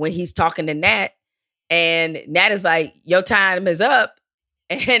when he's talking to Nat, and Nat is like, your time is up.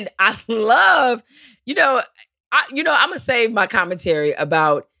 And I love, I'm gonna save my commentary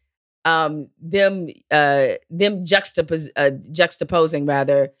about them juxtaposing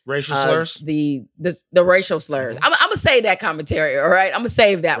rather racial slurs, the racial slurs. I'm gonna save that commentary. All right, I'm gonna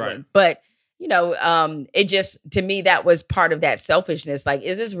save that one. But it just, to me, that was part of that selfishness. Like,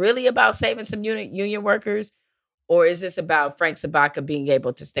 is this really about saving some union workers, or is this about Frank Sobotka being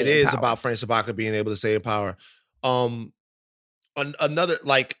able to stay? It is power? About Frank Sobotka being able to stay in power. Another,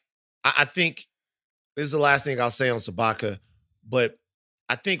 like, I think this is the last thing I'll say on Sobotka, but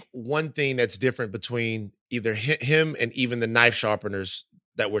I think one thing that's different between either him and even the knife sharpeners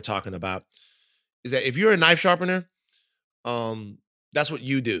that we're talking about is that if you're a knife sharpener, that's what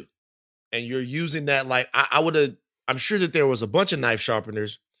you do. And you're using that, like, I'm sure that there was a bunch of knife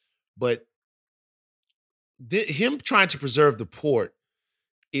sharpeners, but him trying to preserve the port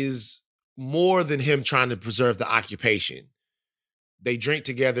is more than him trying to preserve the occupation. They drink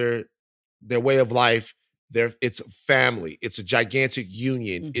together, their way of life. It's a family. It's a gigantic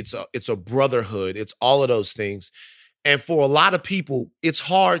union. Mm-hmm. It's a brotherhood. It's all of those things. And for a lot of people, it's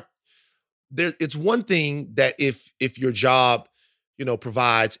hard. It's one thing that if your job,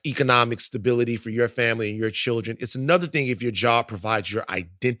 provides economic stability for your family and your children, it's another thing if your job provides your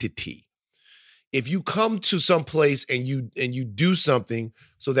identity. If you come to some place and you do something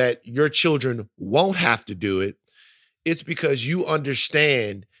so that your children won't have to do it, it's because you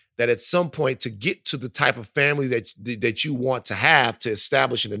understand that at some point, to get to the type of family that you want to have, to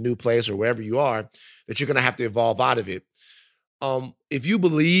establish in a new place or wherever you are, that you're going to have to evolve out of it. If you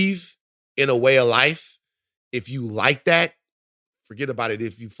believe in a way of life, if you like that, forget about it.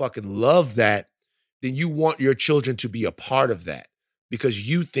 If you fucking love that, then you want your children to be a part of that because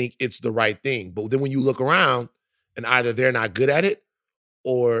you think it's the right thing. But then when you look around and either they're not good at it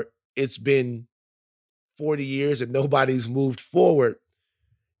or it's been 40 years and nobody's moved forward,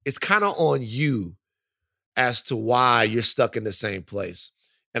 it's kind of on you as to why you're stuck in the same place.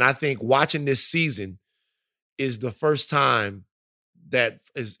 And I think watching this season is the first time that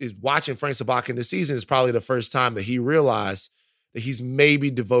is watching Frank Sobotka in this season is probably the first time that he realized that he's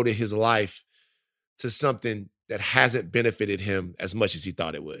maybe devoted his life to something that hasn't benefited him as much as he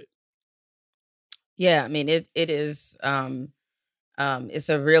thought it would. Yeah, I mean, it is, it's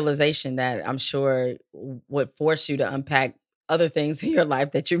a realization that I'm sure would force you to unpack other things in your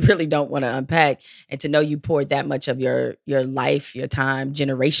life that you really don't want to unpack, and to know you poured that much of your life, your time,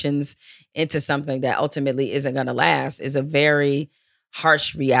 generations into something that ultimately isn't going to last is a very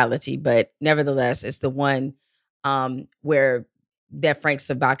harsh reality. But nevertheless, it's the one where that Frank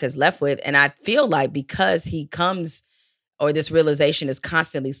Sobotka is left with. And I feel like because he comes, or this realization is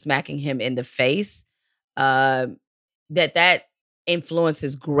constantly smacking him in the face, that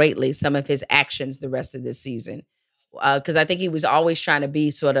influences greatly some of his actions the rest of this season. Because I think he was always trying to be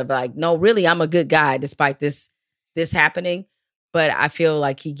sort of like, no, really, I'm a good guy despite this happening. But I feel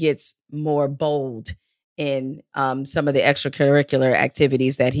like he gets more bold in some of the extracurricular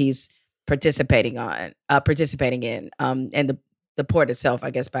activities that he's participating in, and the port itself, I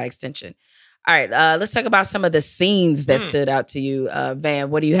guess, by extension. All right, let's talk about some of the scenes that stood out to you, Van.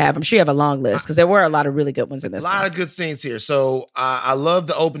 What do you have? I'm sure you have a long list because there were a lot of really good ones in this. A lot of good scenes here. So I love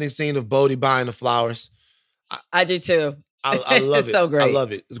the opening scene of Bodie buying the flowers. I do too. I love it's it. So great. I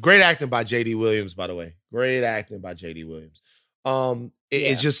love it. It's great acting by J.D. Williams, by the way. Great acting by J.D. Williams.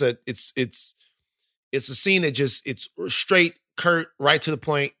 It's just it's a scene that it's straight, curt, right to the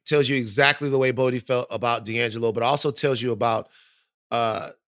point. Tells you exactly the way Bodie felt about D'Angelo, but also tells you about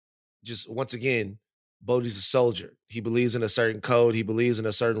just once again, Bodie's a soldier. He believes in a certain code. He believes in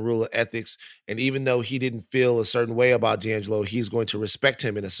a certain rule of ethics. And even though he didn't feel a certain way about D'Angelo, he's going to respect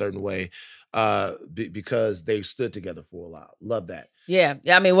him in a certain way because they stood together for a while. Love that. Yeah.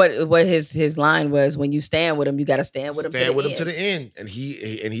 I mean, what his line was, when you stand with him, you got to stand with him to the end. And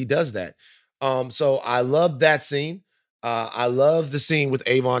he does that. So I love that scene. I love the scene with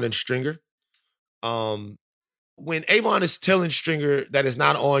Avon and Stringer. When Avon is telling Stringer that it's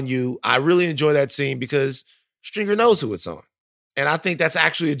not on you, I really enjoy that scene because Stringer knows who it's on. And I think that's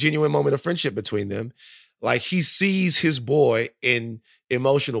actually a genuine moment of friendship between them. Like, he sees his boy in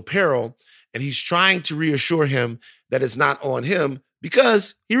emotional peril and he's trying to reassure him that it's not on him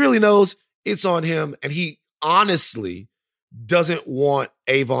because he really knows it's on him. And he honestly doesn't want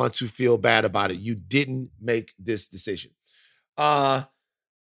Avon to feel bad about it. You didn't make this decision. The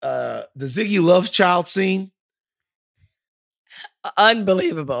Ziggy Lovechild scene.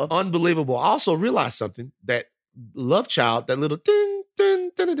 Unbelievable. I also realized something, that Lovechild, that little ding,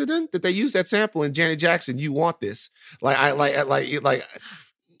 ding, ding, ding, ding, that they use that sample in Janet Jackson, You Want This. Oh,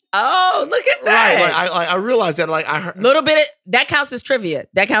 look at that. Right. I realized that. Like, I heard little bit that counts as trivia.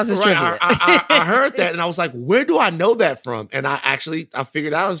 Trivia. I heard that and I was like, where do I know that from? And I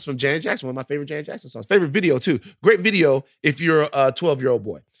figured out it's from Janet Jackson, one of my favorite Janet Jackson songs. Favorite video too. Great video if you're a 12-year-old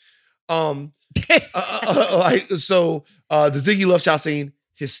boy. The Ziggy Lovechild scene,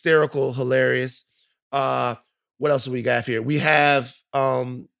 hysterical, hilarious. What else do we got here? We have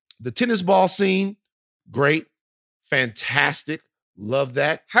the tennis ball scene. Great, fantastic. Love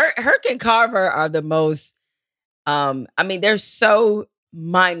that. Herc and Carver are the most, they're so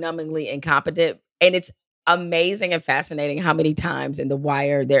mind-numbingly incompetent. And it's amazing and fascinating how many times in The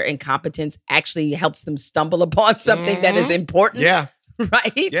Wire their incompetence actually helps them stumble upon something that is important. Yeah.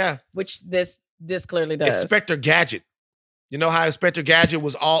 Right? Yeah. Which this clearly does. Inspector Gadget. You know how Inspector Gadget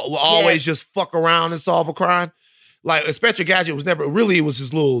will always just fuck around and solve a crime? Like, Inspector Gadget was never, really, it was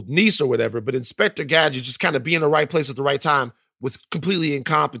his little niece or whatever, but Inspector Gadget just kind of be in the right place at the right time with completely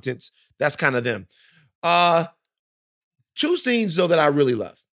incompetence. That's kind of them. Two scenes, though, that I really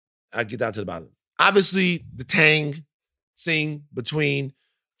love. I get down to the bottom. Obviously, the Tang scene between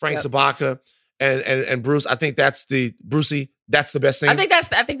Frank Sabaka and Bruce. I think that's Brucey. That's the best scene. I think that's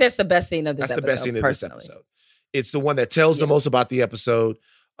the best scene of this episode. That's the best scene of this episode. It's the one that tells the most about the episode.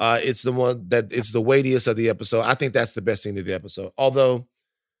 It's the one that it's the weightiest of the episode. I think that's the best scene of the episode. Although,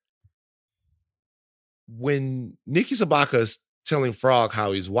 when Nikki Sabaka is telling Frog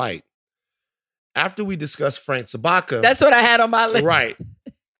how he's white, after we discuss Frank Sabaka, that's what I had on my list. Right.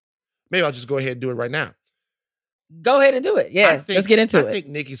 Maybe I'll just go ahead and do it right now. Go ahead and do it. Yeah, let's get into it. I think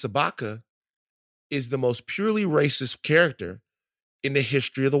Nikki Sabaka is the most purely racist character in the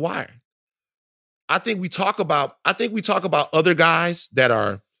history of The Wire. I think we talk about other guys that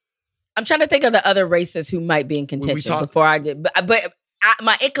are. I'm trying to think of the other racists who might be in contention before I did. But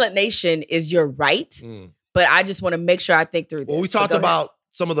my inclination is you're right. But I just want to make sure I think through this. Well, we talked about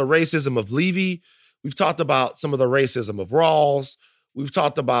some of the racism of Levy. We've talked about some of the racism of Rawls. We've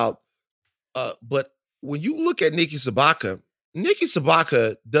talked about, but when you look at Nikki Sabaka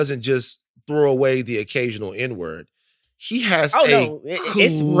doesn't just throw away the occasional N-word. He has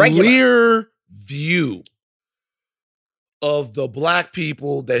it's regular. Clear view of the black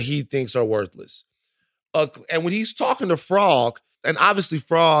people that he thinks are worthless. And when he's talking to Frog, and obviously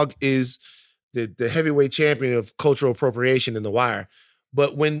Frog is the heavyweight champion of cultural appropriation in The Wire,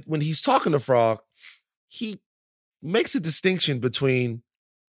 but when he's talking to Frog, he makes a distinction between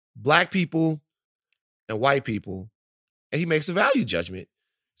black people and white people, and he makes a value judgment.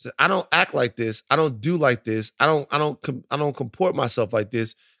 So I don't act like this. I don't do like this. I don't comport myself like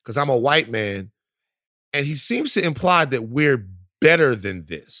this because I'm a white man. And he seems to imply that we're better than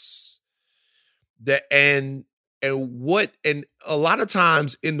this. And a lot of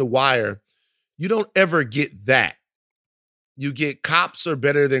times in The Wire, you don't ever get that. you get cops are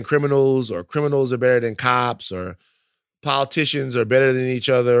better than criminals, or criminals are better than cops, or politicians are better than each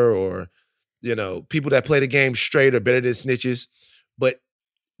other, or, you know, people that play the game straight are better than snitches. But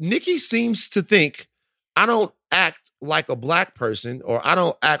Nicki seems to think, I don't act like a black person, or I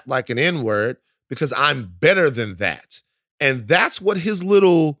don't act like an N-word because I'm better than that. And that's what his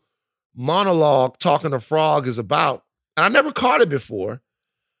little monologue, Talking to Frog, is about. And I never caught it before.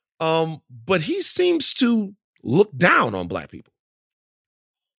 But he seems to look down on black people.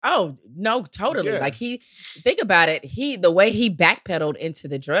 Oh, no, totally. Yeah. Like think about it. The way he backpedaled into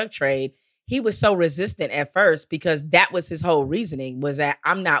the drug trade, he was so resistant at first because that was his whole reasoning, was that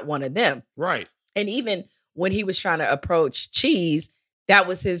I'm not one of them. Right. And even when he was trying to approach Cheese, that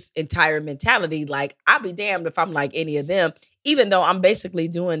was his entire mentality. Like, I'll be damned if I'm like any of them, even though I'm basically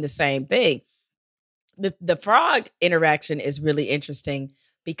doing the same thing. The Frog interaction is really interesting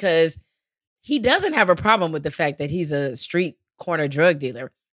because he doesn't have a problem with the fact that he's a street corner drug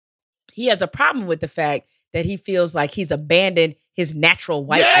dealer. He has a problem with the fact that he feels like he's abandoned his natural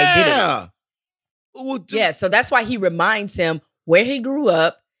white identity. Yeah, so that's why he reminds him where he grew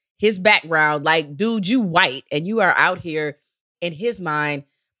up, his background. Like, dude, you white, and you are out here, in his mind,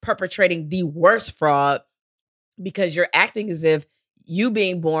 perpetrating the worst fraud because you're acting as if you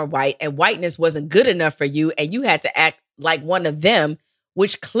being born white and whiteness wasn't good enough for you, and you had to act like one of them,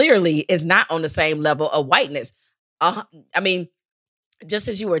 which clearly is not on the same level of whiteness. I mean, just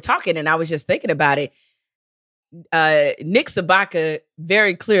as you were talking, and I was just thinking about it, Nick Sabaka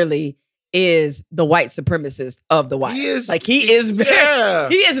very clearly is the white supremacist of the white. He is. Like, he is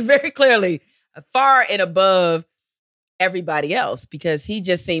very clearly far and above everybody else, because he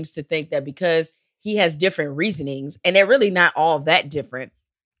just seems to think that because he has different reasonings, and they're really not all that different,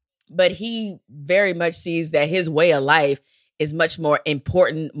 but he very much sees that his way of life is much more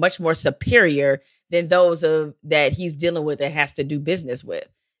important, much more superior than those of that he's dealing with and has to do business with.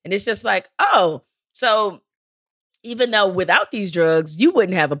 And it's just like, oh, so even though without these drugs, you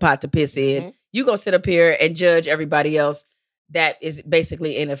wouldn't have a pot to piss in, you go sit up here and judge everybody else that is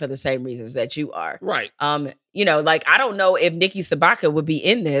basically in it for the same reasons that you are. Right. You know, like, I don't know if Nicky Sabaka would be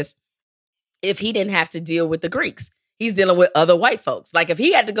in this if he didn't have to deal with the Greeks. He's dealing with other white folks. Like, if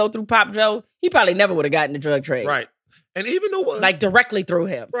he had to go through Pop Joe, he probably never would have gotten the drug trade. Right. And even though like directly through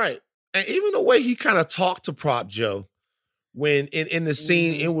him. Right. And even the way he kind of talked to Prop Joe when in the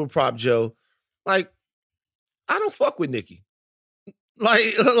scene in with Prop Joe, like, I don't fuck with Nicki. Like,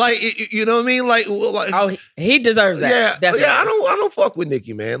 you know what I mean? Like, oh, he deserves that. Yeah, definitely. Yeah. I don't fuck with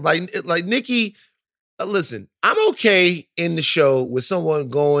Nicki, man. Like Nicki. Listen, I'm okay in the show with someone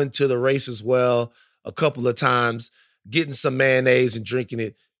going to the race as well a couple of times, getting some mayonnaise and drinking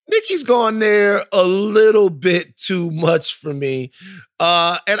it. Nicki's gone there a little bit too much for me.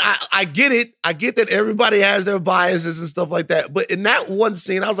 And I get it. I get that everybody has their biases and stuff like that. But in that one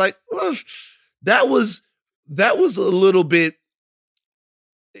scene, I was like, that was a little bit,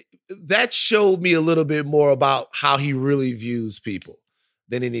 that showed me a little bit more about how he really views people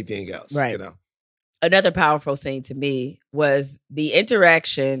than anything else. Right. You know? Another powerful scene to me was the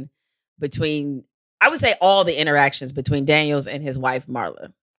interaction between, I would say all the interactions between Daniels and his wife,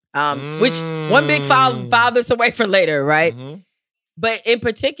 Marla. Which one big file this away for later, right? Mm-hmm. But in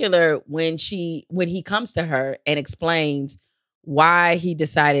particular, when he comes to her and explains why he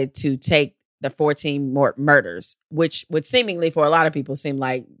decided to take the 14 more murders, which would seemingly for a lot of people seem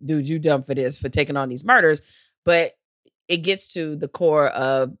like, dude, you dumb for this, for taking on these murders. But it gets to the core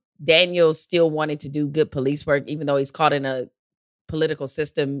of Daniel still wanting to do good police work, even though he's caught in a political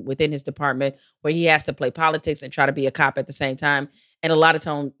system within his department where he has to play politics and try to be a cop at the same time. And a lot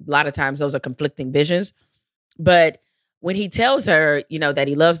of times those are conflicting visions. But when he tells her, you know, that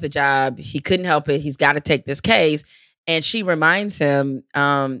he loves the job, he couldn't help it, he's got to take this case. And she reminds him,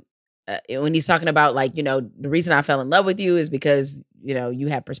 when he's talking about, like, you know, the reason I fell in love with you is because, you know, you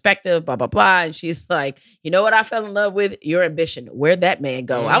have perspective, blah, blah, blah. And she's like, you know what I fell in love with? Your ambition. Where'd that man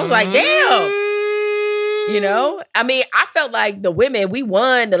go? I was like, damn. You know, I mean, I felt like the women, we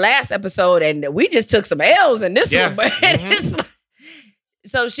won the last episode and we just took some L's in this one. But it's like,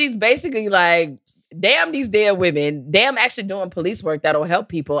 so she's basically like, damn these damn women, damn actually doing police work that'll help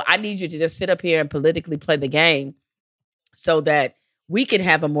people. I need you to just sit up here and politically play the game so that we can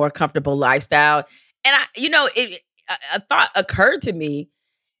have a more comfortable lifestyle. And a thought occurred to me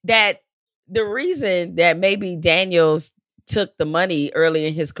that the reason that maybe Daniels took the money early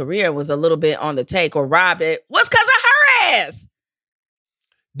in his career, was a little bit on the take or robbed it, was because of her ass.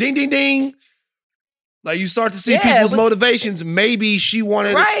 Ding, ding, ding. Like, you start to see people's motivations. Maybe she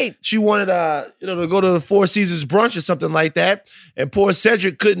wanted, to go to the Four Seasons brunch or something like that. And poor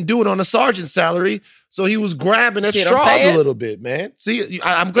Cedric couldn't do it on a sergeant salary. So he was grabbing at See what I'm straws a saying? little bit, man. See,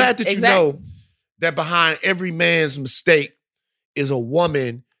 I'm glad that you Exactly. know that behind every man's mistake is a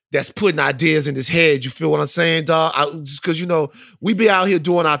woman that's putting ideas in his head. You feel what I'm saying, dog? Just because, you know, we be out here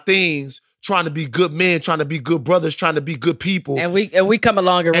doing our things, trying to be good men, trying to be good brothers, trying to be good people. And we come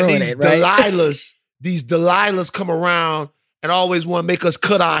along and ruin these it, right? these Delilahs come around and always want to make us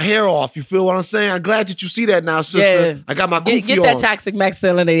cut our hair off. You feel what I'm saying? I'm glad that you see that now, sister. Yeah. I got my goofy Get on. that toxic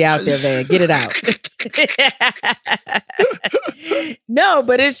masculinity out there, man. Get it out. No,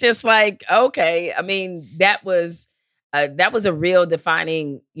 but it's just like, okay. I mean, that was a real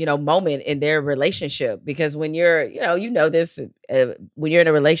defining, moment in their relationship. Because when you're, you know this, when you're in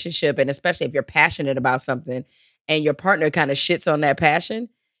a relationship, and especially if you're passionate about something, and your partner kind of shits on that passion.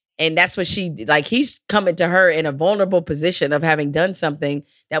 And that's what he's coming to her in a vulnerable position of having done something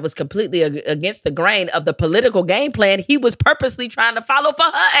that was completely against the grain of the political game plan he was purposely trying to follow for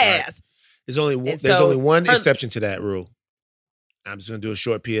her ass. There's only one exception to that rule. I'm just going to do a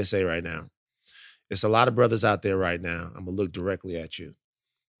short PSA right now. There's a lot of brothers out there right now. I'm going to look directly at you.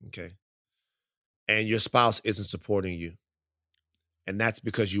 Okay. And your spouse isn't supporting you. And that's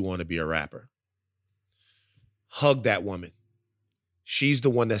because you want to be a rapper. Hug that woman. She's the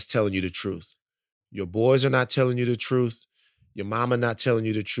one that's telling you the truth. Your boys are not telling you the truth. Your mama not telling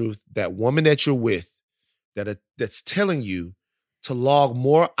you the truth. That woman that you're with, that's telling you to log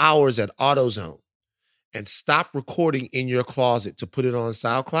more hours at AutoZone and stop recording in your closet to put it on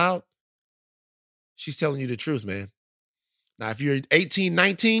SoundCloud, she's telling you the truth, man. Now, if you're 18,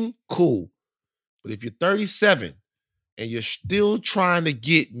 19, cool. But if you're 37 and you're still trying to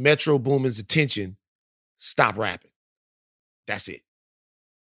get Metro Boomin's attention, stop rapping. That's it.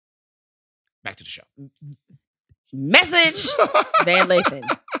 Back to the show. Message, Van Lathan,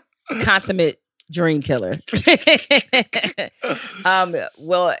 consummate dream killer.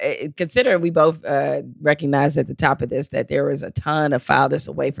 Well, considering we both recognized at the top of this that there was a ton of file this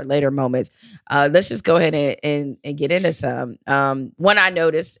away for later moments, let's just go ahead and get into some. One I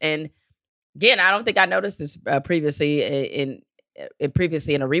noticed, and again, I don't think I noticed this previously in a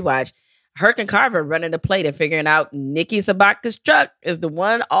rewatch. Herc and Carver running the plate and figuring out Nikki Sabaka's truck is the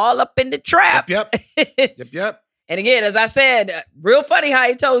one all up in the trap. Yep. And again, as I said, real funny how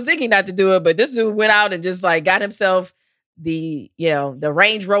he told Ziggy not to do it, but this dude went out and just like got himself the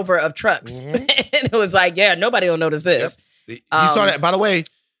Range Rover of trucks. Mm-hmm. And it was like, yeah, nobody will notice this. Yep. He saw that. By the way,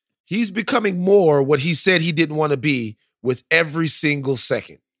 he's becoming more what he said he didn't want to be with every single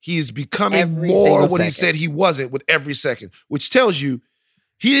second. He is becoming more what he said he wasn't with every second, which tells you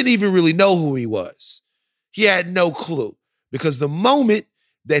he didn't even really know who he was. He had no clue, because the moment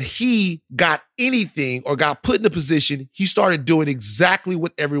that he got anything or got put in a position, he started doing exactly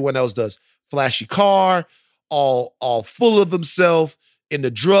what everyone else does. Flashy car, all full of himself, in the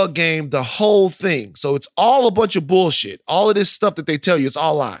drug game, the whole thing. So it's all a bunch of bullshit. All of this stuff that they tell you, it's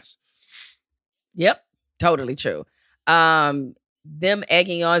all lies. Yep, totally true. Them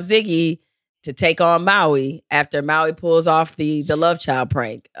egging on Ziggy to take on Maui after Maui pulls off the love child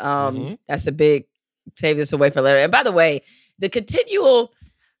prank. That's a big save this away for later. And by the way, the continual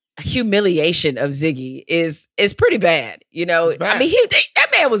humiliation of Ziggy is pretty bad. I mean, that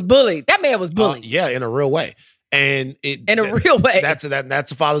man was bullied. Yeah, in a real way. And in a real way. That's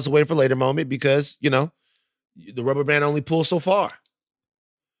a father's away for later moment, because, the rubber band only pulls so far.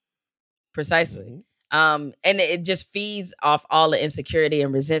 Precisely. And it just feeds off all the insecurity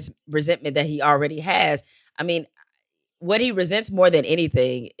and resentment that he already has. I mean, what he resents more than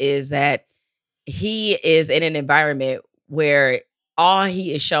anything is that he is in an environment where all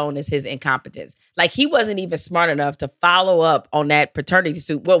he is shown is his incompetence. Like, he wasn't even smart enough to follow up on that paternity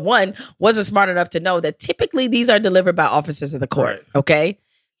suit. Well, one, wasn't smart enough to know that typically these are delivered by officers of the court. Right. Okay.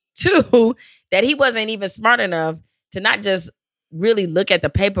 Two, that he wasn't even smart enough to not just really look at the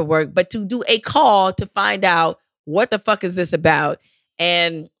paperwork, but to do a call to find out what the fuck is this about.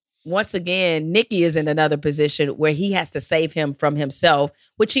 And once again, Nikki is in another position where he has to save him from himself,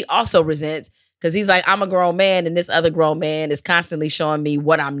 which he also resents, because he's like, I'm a grown man and this other grown man is constantly showing me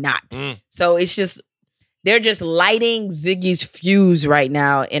what I'm not. So it's just, they're just lighting Ziggy's fuse right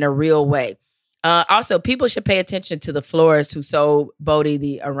now in a real way. Also, people should pay attention to the florist who sold Bodie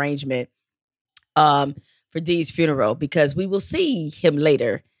the arrangement for Dee's funeral, because we will see him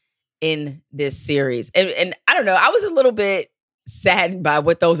later in this series. And I don't know, I was a little bit saddened by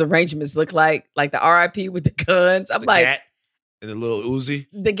what those arrangements look like the RIP with the guns. I'm like, gat and the little Uzi.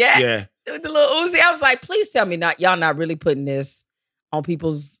 The gat? Yeah. With the little Uzi. I was like, please tell me y'all not really putting this on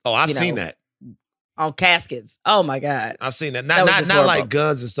people's. Oh, I've seen that. On caskets. Oh my God. I've seen that. Not like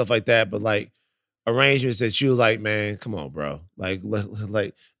guns and stuff like that, but like arrangements that you like, man, come on, bro. Like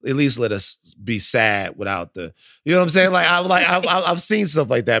at least let us be sad without the, you know what I'm saying? I've seen stuff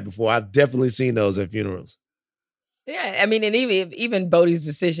like that before. I've definitely seen those at funerals. Yeah, I mean, and even Bodie's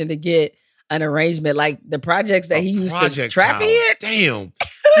decision to get an arrangement, like the projects that he used to trap in. Damn,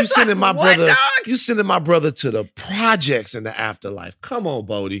 you sending my brother. Dog? You sending my brother to the projects in the afterlife. Come on,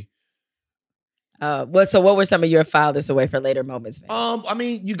 Bodie. So what were some of your file this away for later moments, man? I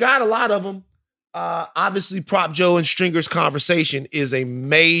mean, you got a lot of them. Obviously, Prop Joe and Stringer's conversation is a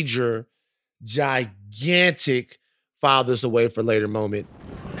major, gigantic file this away for later moment.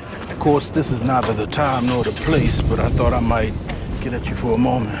 Of course, this is neither the time nor the place, but I thought I might get at you for a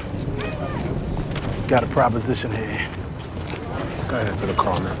moment. Got a proposition here. Go ahead to the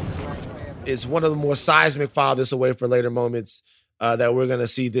car, man. It's one of the more seismic file this away for later moments that we're going to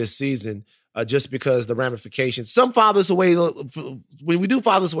see this season, just because the ramifications. Some file this away, when we do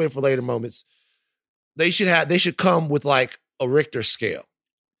file this away for later moments, they should come with like a Richter scale,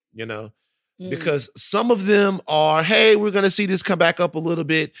 you know? Because some of them are, hey, we're going to see this come back up a little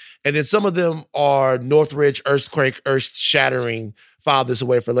bit. And then some of them are Northridge earthquake, earth-shattering file this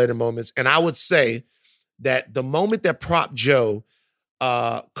away for later moments. And I would say that the moment that Prop Joe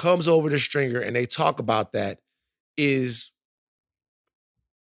comes over to Stringer and they talk about that is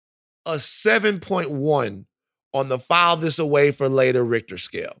a 7.1 on the file this away for later Richter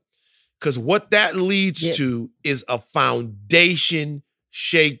scale. Because what that leads to is a foundation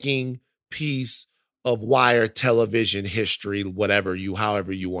shaking piece of wire television history, however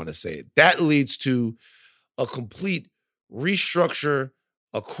you want to say it. That leads to a complete restructure,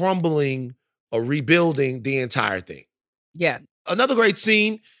 a crumbling, a rebuilding, the entire thing. Yeah. Another great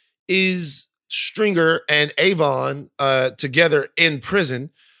scene is Stringer and Avon together in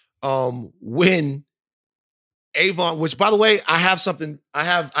prison when Avon, which by the way, I have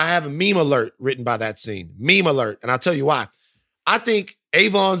a meme alert written by that scene. Meme alert. And I'll tell you why. I think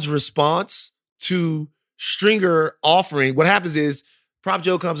Avon's response to Stringer offering, what happens is Prop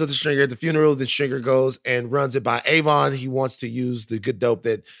Joe comes up to Stringer at the funeral, then Stringer goes and runs it by Avon. He wants to use the good dope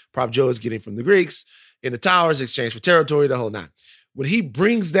that Prop Joe is getting from the Greeks in the towers, exchange for territory, the whole nine. When he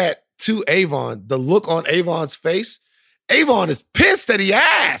brings that to Avon, the look on Avon's face, Avon is pissed that he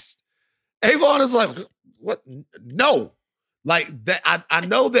asked. Avon is like, what? No. Like that. I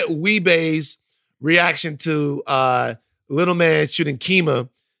know that Weebay's reaction to Little Man shooting Kima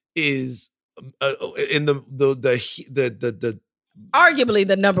is in the arguably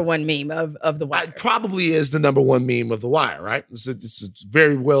the number one meme of The Wire. It probably is the number one meme of The Wire, right? It's a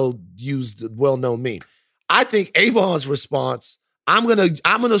very well used, well known meme. I think Avon's response, I'm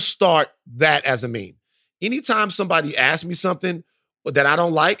gonna start that as a meme. Anytime somebody asks me something that I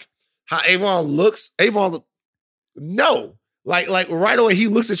don't like, how Avon looks, no. Like right away, he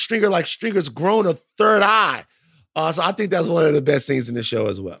looks at Stringer like Stringer's grown a third eye. So I think that's one of the best scenes in the show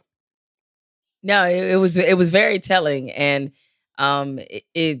as well. No, it was very telling, and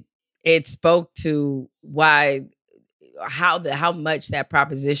it spoke to how much that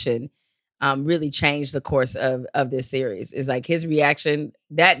proposition really changed the course of this series. Is like his reaction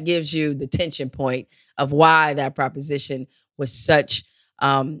that gives you the tension point of why that proposition was such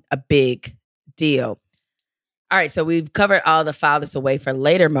a big deal. All right, so we've covered all the file this away for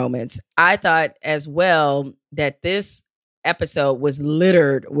later moments. I thought as well that this episode was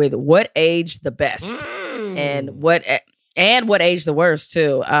littered with what aged the best and what aged the worst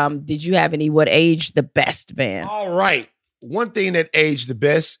too. Did you have any what aged the best, man? All right. One thing that aged the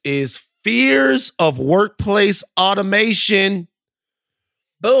best is fears of workplace automation.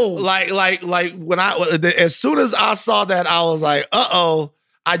 Boom. Like when as soon as I saw that, I was like, uh-oh.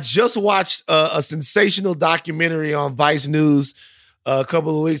 I just watched a sensational documentary on Vice News a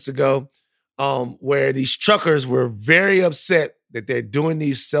couple of weeks ago where these truckers were very upset that they're doing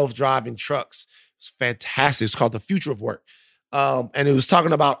these self-driving trucks. It's fantastic. It's called The Future of Work. And it was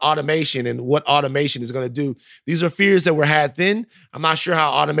talking about automation and what automation is going to do. These are fears that were had then. I'm not sure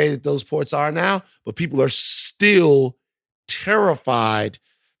how automated those ports are now, but people are still terrified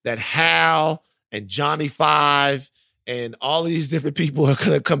that Hal and Johnny Five and all these different people are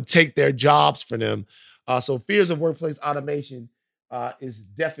going to come take their jobs from them. So fears of workplace automation is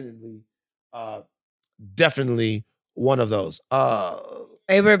definitely one of those.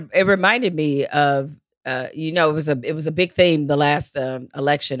 It reminded me of, it was a big theme the last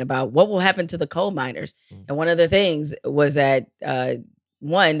election about what will happen to the coal miners. And one of the things was that,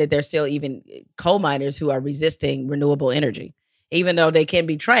 that there's still even coal miners who are resisting renewable energy, even though they can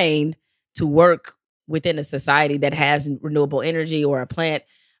be trained to work within a society that has renewable energy or a plant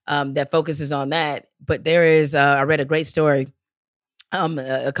that focuses on that. But there is, I read a great story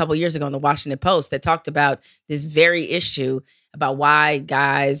a couple years ago in the Washington Post that talked about this very issue about why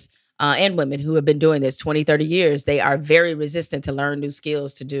guys and women who have been doing this 20, 30 years, they are very resistant to learn new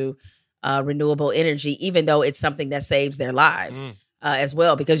skills to do renewable energy, even though it's something that saves their lives as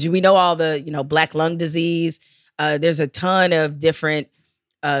well. Because we know all the, black lung disease. There's a ton of different,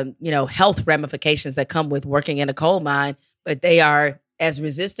 health ramifications that come with working in a coal mine, but they are as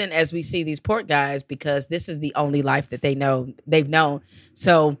resistant as we see these port guys because this is the only life that they've known.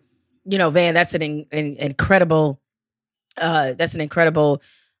 So, Van, that's an incredible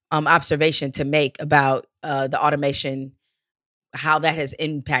observation to make about the automation, how that has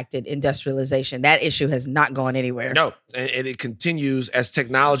impacted industrialization. That issue has not gone anywhere. No, and it continues as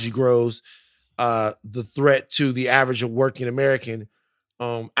technology grows. The threat to the average working American,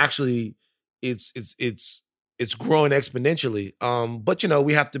 actually, it's growing exponentially. But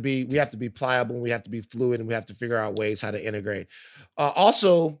we have to be pliable, and we have to be fluid, and we have to figure out ways how to integrate.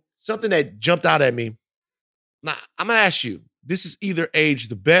 Also, something that jumped out at me. Now, I'm gonna ask you. This is either age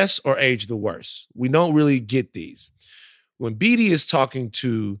the best or age the worst. We don't really get these. When Beatty is talking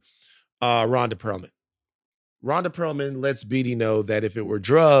to Rhonda Perlman lets Beatty know that if it were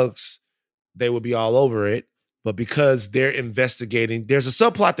drugs, they would be all over it. But because they're investigating, there's a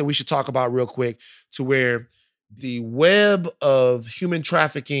subplot that we should talk about real quick to where the web of human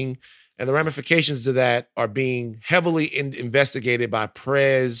trafficking and the ramifications of that are being heavily investigated by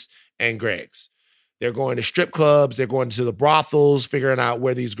Prez and Greggs. They're going to strip clubs. They're going to the brothels, figuring out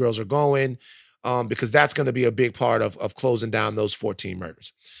where these girls are going, because that's going to be a big part of closing down those 14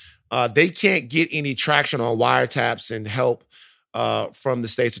 murders. They can't get any traction on wiretaps and help from the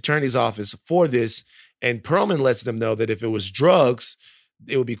state's attorney's office for this. And Perlman lets them know that if it was drugs,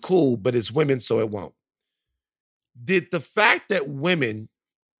 it would be cool, but it's women, so it won't. Did the fact that women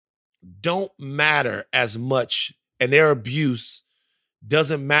don't matter as much and their abuse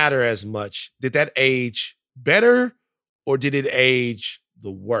doesn't matter as much, did that age better or did it age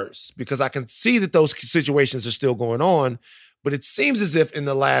the worse? Because I can see that those situations are still going on, but it seems as if in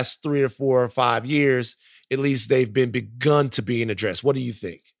the last 3 or 4 or 5 years, at least they've been begun to being addressed. What do you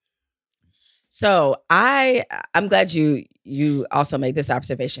think? So I'm glad you also made this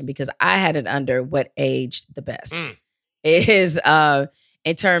observation because I had it under what aged the best is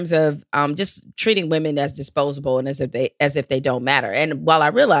in terms of just treating women as disposable and as if they don't matter. And while I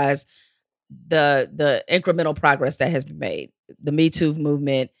realize the incremental progress that has been made, the Me Too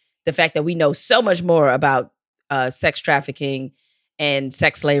movement, the fact that we know so much more about sex trafficking and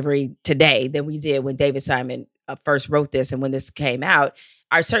sex slavery today than we did when David Simon first wrote this and when this came out,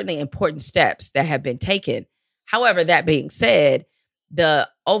 are certainly important steps that have been taken. However, that being said, the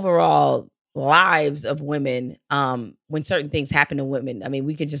overall lives of women, when certain things happen to women, I mean,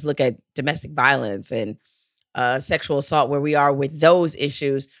 we could just look at domestic violence and sexual assault, where we are with those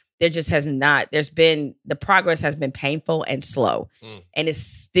issues. There just the progress has been painful and slow. And it's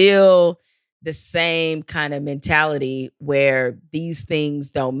still the same kind of mentality where these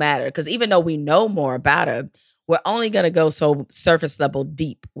things don't matter. Because even though we know more about it, we're only going to go so surface level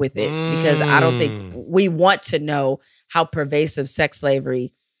deep with it because I don't think we want to know how pervasive sex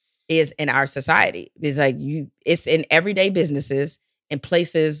slavery is in our society. It's like it's in everyday businesses, in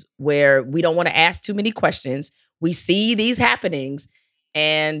places where we don't want to ask too many questions. We see these happenings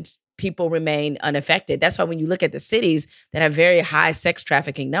and people remain unaffected. That's why when you look at the cities that have very high sex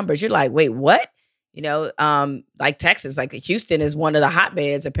trafficking numbers, you're like, wait, what? Like Texas, like Houston is one of the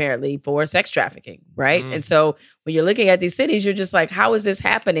hotbeds apparently for sex trafficking, right? And so when you're looking at these cities, you're just like, how is this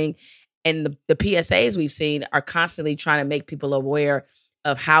happening? And the PSAs we've seen are constantly trying to make people aware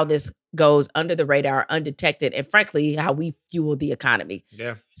of how this goes under the radar, undetected, and frankly, how we fuel the economy.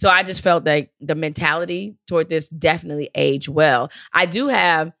 Yeah. So I just felt like the mentality toward this definitely aged well. I do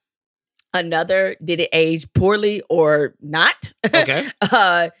have another, did it age poorly or not? Okay.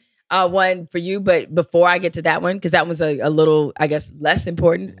 One for you, but before I get to that one, because that was a little, I guess, less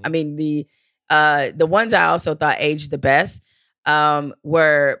important. I mean, the ones I also thought aged the best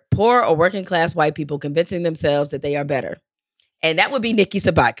were poor or working class white people convincing themselves that they are better. And that would be Nikki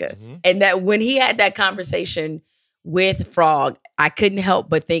Sabatka. And that when he had that conversation with Frog, I couldn't help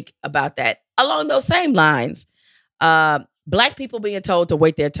but think about that. Along those same lines, Black people being told to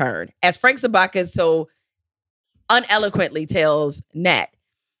wait their turn. As Frank Sabatka so uneloquently tells Nat,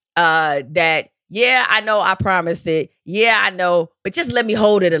 that, yeah, I know I promised it. Yeah, I know, but just let me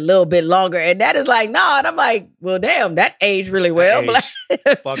hold it a little bit longer. And that is like, no. And I'm like, well, damn, that aged really well.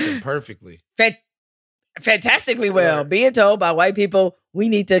 Fucking perfectly. Fantastically well. Right. Being told by white people, we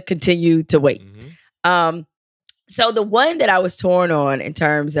need to continue to wait. So the one that I was torn on in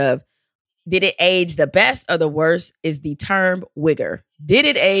terms of did it age the best or the worst is the term wigger. Did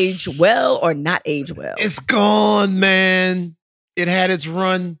it age well or not age well? It's gone, man. It had its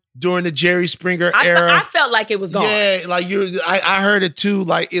run during the Jerry Springer era. I felt like it was gone. Yeah, like I heard it too.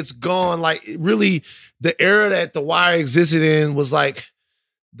 Like it's gone. Like really, the era that The Wire existed in was like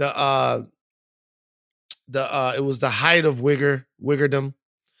it was the height of wiggerdom.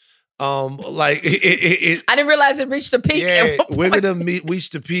 Like I didn't realize it reached a peak. Yeah, wiggerdom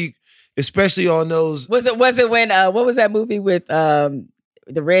reached the peak, especially on those. Was it when what was that movie with the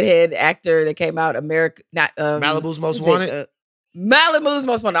redhead actor that came out? Malibu's Most Wanted. Malibu's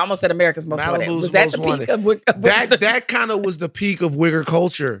Most Wanted. I almost said America's Most Wanted. Was that the peak of that kind of was the peak of wigger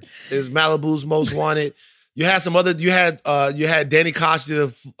culture? Is Malibu's Most Wanted? You had some other. You had Danny Koch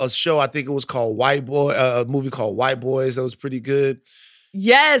did a show. I think it was called White Boy. A movie called White Boys that was pretty good.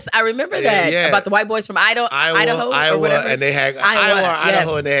 Yes, I remember that about the white boys from Idaho, or whatever. And they had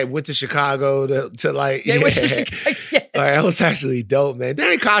Idaho, and they went to Chicago to like. They went to Chicago. Yes. Like, that was actually dope, man.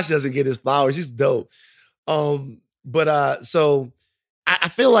 Danny Koch doesn't get his flowers. He's dope. So I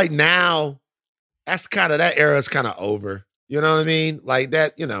feel like now that era is kind of over. You know what I mean? Like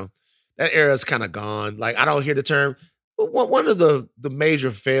that, that era is kind of gone. Like I don't hear the term. One of the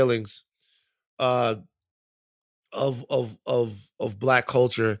major failings of Black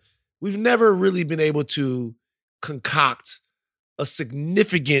culture, we've never really been able to concoct a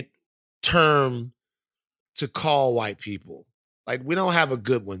significant term to call white people. Like we don't have a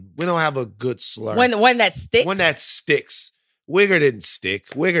good one. We don't have a good slur. One that sticks. One that sticks. Wigger didn't stick.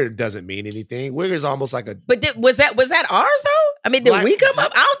 Wigger doesn't mean anything. Wigger's almost like a. But was that ours though? I mean, did we come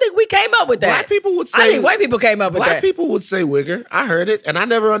up? I don't think we came up with that. Black people would say. I think white people came up with that. Black people would say wigger. I heard it, and I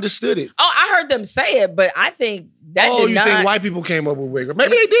never understood it. Oh, I heard them say it, but I think that. Oh, you think white people came up with wigger?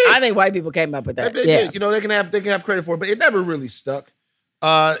 Maybe they did. I think white people came up with that. Maybe they did. They can have credit for it, but it never really stuck.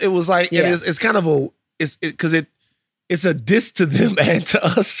 It was like it's kind of it's a diss to them and to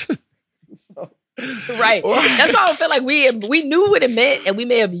us. Right. That's why I don't feel like we knew what it meant and we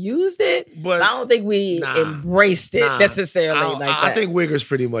may have used it, but I don't think we embraced it necessarily like that. I think Wigger's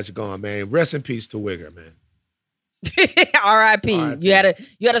pretty much gone, man. Rest in peace to Wigger, man. R.I.P. You had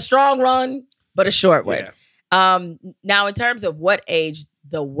a strong run, but a short one. Yeah. Now, in terms of what aged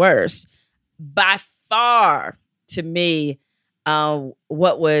the worst, by far to me,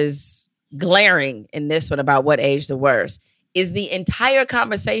 what was glaring in this one about what aged the worst is the entire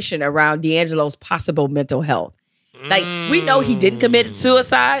conversation around D'Angelo's possible mental health. Like, we know he didn't commit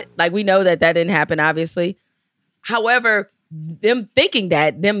suicide. Like, we know that didn't happen, obviously. However, them believing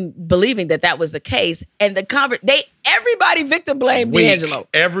that was the case, and everybody victim blamed D'Angelo.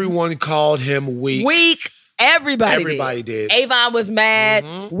 Everyone called him weak. Weak. Everybody did. Avon was mad.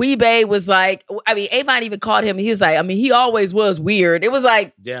 Weebay was like, Avon even called him. He was like, he always was weird. It was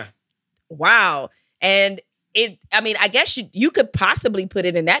like, wow. And I guess you could possibly put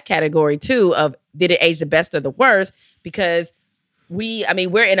it in that category too of did it age the best or the worst? Because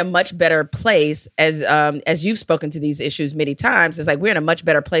we're in a much better place as you've spoken to these issues many times. It's like we're in a much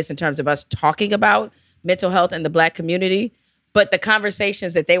better place in terms of us talking about mental health in the Black community. But the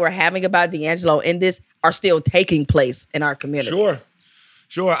conversations that they were having about D'Angelo in this are still taking place in our community.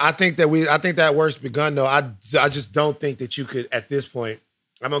 Sure. I think that worst begun though. I just don't think that you could at this point.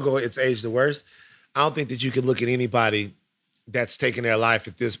 I'm gonna go. It's aged the worst. I don't think that you could look at anybody that's taken their life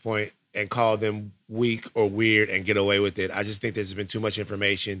at this point and call them weak or weird and get away with it. I just think there's been too much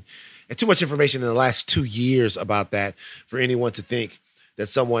information in the last 2 years about that for anyone to think that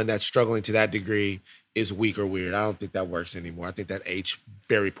someone that's struggling to that degree is weak or weird. I don't think that works anymore. I think that aged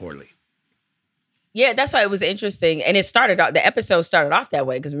very poorly. Yeah, that's why it was interesting. And the episode started off that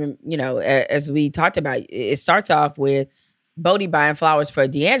way because, as we talked about, it starts off with Bodie buying flowers for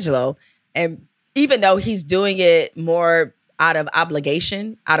D'Angelo. And even though he's doing it more out of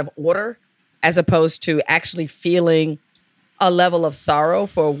obligation, out of order, as opposed to actually feeling a level of sorrow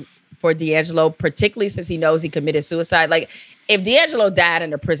for D'Angelo, particularly since he knows he committed suicide. Like, if D'Angelo died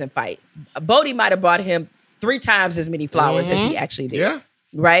in a prison fight, Bodie might have bought him 3 times as many flowers as he actually did. Yeah.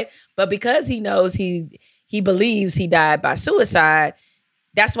 Right? But because he knows he believes he died by suicide,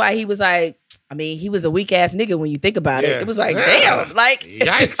 that's why he was like, he was a weak ass nigga when you think about it. It was like, damn, like,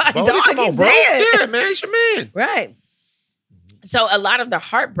 yikes, my Bodie, dog come on, is bro. dead. Yeah, man, it's your man. Right. So a lot of the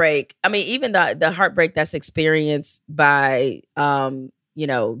heartbreak, even the heartbreak that's experienced by,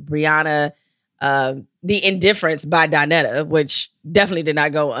 Brianna, the indifference by Donetta, which definitely did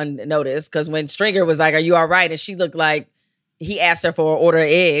not go unnoticed, because when Stringer was like, "Are you all right?" and she looked like he asked her for an order of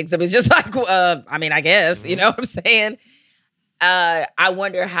eggs, it was just like, I guess, you know what I'm saying? I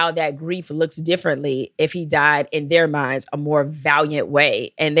wonder how that grief looks differently if he died in their minds a more valiant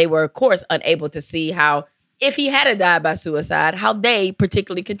way. And they were, of course, unable to see how, if he had died by suicide, how they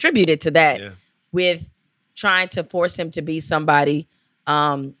particularly contributed to that with trying to force him to be somebody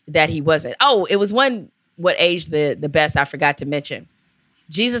that he wasn't. Oh, it was what aged the best I forgot to mention.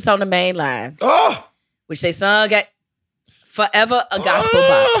 Jesus on the Main Line, which they sung at Forever a Gospel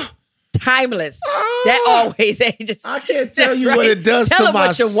Bop. Timeless. That always ages. I can't tell you what it does to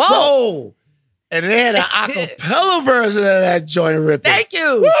my soul. And they had an acapella version of that joint ripping. Thank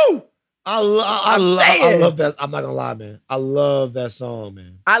you. Woo! I love that. I'm not gonna lie, man. I love that song,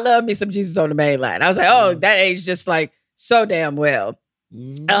 man. I love me some Jesus on the Main Line. I was like, oh, that aged just like so damn well.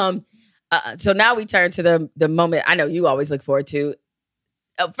 So now we turn to the moment I know you always look forward to.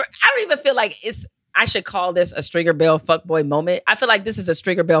 I don't even feel like I should call this a Stringer Bell fuckboy moment. I feel like this is a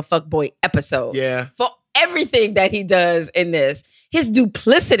Stringer Bell fuckboy episode. Yeah. For everything that he does in this. His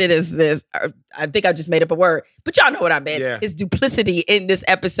duplicity is this. I think I just made up a word, but y'all know what I meant. Yeah. His duplicity in this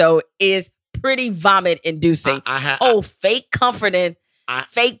episode is pretty vomit-inducing. Fake comforting,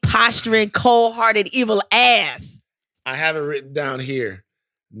 fake posturing, cold-hearted, evil ass. I have it written down here.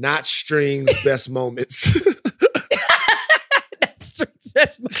 Not String's best moments.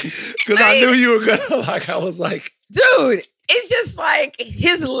 Because I knew you were gonna I was like, dude, it's just like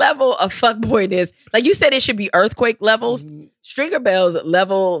his level of fuckboyness. Like you said, it should be earthquake levels. Stringer Bell's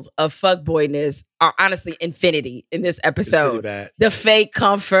levels of fuckboyness are honestly infinity in this episode. The fake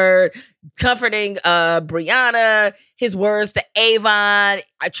comforting Brianna, his words to Avon.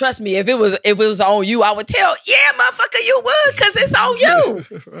 Trust me, if it was on you, I would tell, yeah, motherfucker, you would, because it's on you.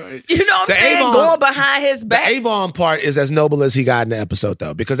 Right. You know what I'm saying? Going behind his back. The Avon part is as noble as he got in the episode,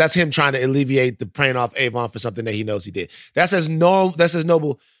 though, because that's him trying to alleviate the praying off Avon for something that he knows he did. That's as noble.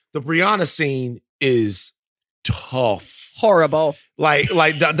 The Brianna scene is tough. Horrible. Like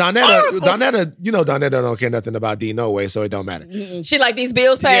Donetta, you know Donetta don't care nothing about D no way, so it don't matter. She like these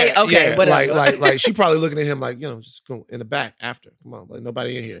bills paid? Okay, whatever. Like she probably looking at him like, just go in the back after. Come on, like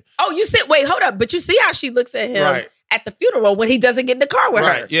nobody in here. Oh, wait, hold up. But you see how she looks at him at the funeral when he doesn't get in the car with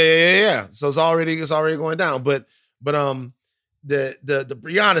her. Yeah. So it's already going down. But the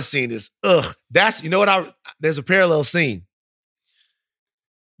Brianna scene is that's there's a parallel scene.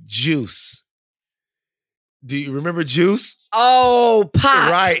 Juice. Do you remember Juice? Oh,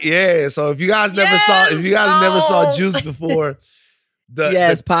 Pop. Right, yeah. So if you guys never saw Juice before,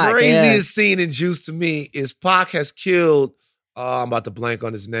 the Pac, craziest scene in Juice to me is Pac has killed, I'm about to blank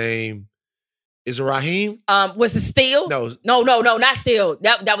on his name. Is it Raheem? Was it Steel? No, not Steel.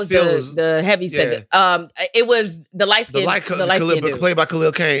 That was the heavy set. It was the light skin. Played by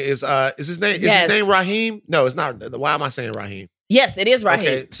Khalil Cain. Is his name? Is his name Raheem? No, it's not. Why am I saying Raheem? Yes, it is Raheem.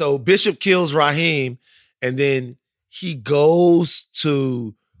 Okay, so Bishop kills Raheem, and then he goes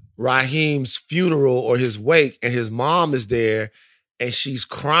to Raheem's funeral or his wake, and his mom is there, and she's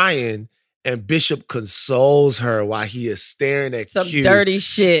crying, and Bishop consoles her while he is staring at some Q. dirty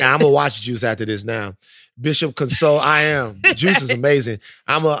shit. And I'm gonna watch Juice after this now. Bishop I am. Juice is amazing.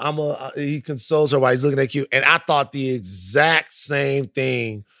 He consoles her while he's looking at Q. And I thought the exact same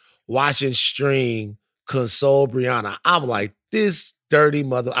thing watching String console Brianna. I'm like, this dirty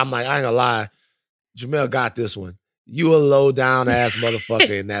mother. I'm like, I ain't gonna lie. Jamel got this one. You a low down ass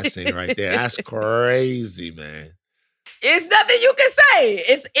motherfucker in that scene right there. That's crazy, man. It's nothing you can say.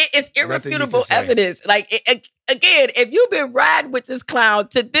 It's irrefutable evidence. Like, again, if you've been riding with this clown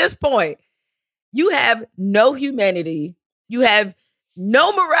to this point, you have no humanity. You have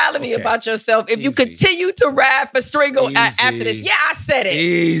no morality about yourself. If you continue to ride for Stringo after this, yeah, I said it.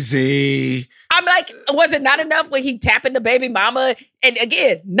 Easy. I'm like, was it not enough when he tapping the baby mama? And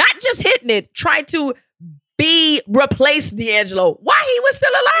again, not just hitting it, trying to replace D'Angelo while he was still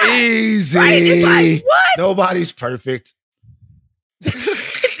alive. Easy. Right? It's like, what? Nobody's perfect.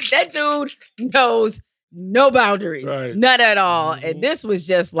 That dude knows no boundaries. Right. None at all. And this was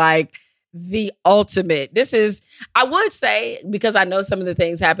just like the ultimate. This is, I would say, because I know some of the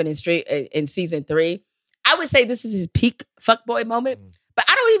things happen in season 3, I would say this is his peak fuckboy moment. But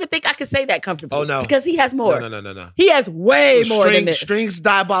I don't even think I could say that comfortably. Oh, no. Because he has more. No. He has way more than this. String's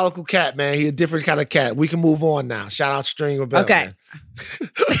diabolical cat, man. He a different kind of cat. We can move on now. Shout out String Rebel. Okay.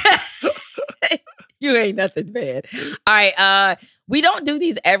 You ain't nothing, man. All right. We don't do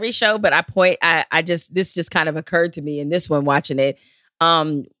these every show, but this just kind of occurred to me in this one watching it.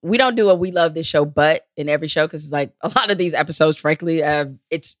 We don't do a We Love This Show but in every show because like a lot of these episodes, frankly,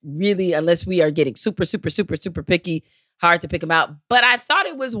 it's really, unless we are getting super, super, super, super picky, hard to pick them out. But I thought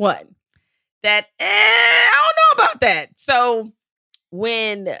it was one that I don't know about that. So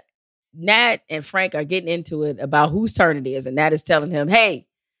when Nat and Frank are getting into it about whose turn it is. And Nat is telling him, hey,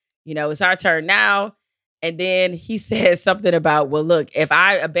 it's our turn now. And then he says something about, well, look, if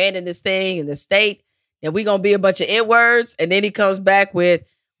I abandon this thing in the state, then we're going to be a bunch of N-words. And then he comes back with,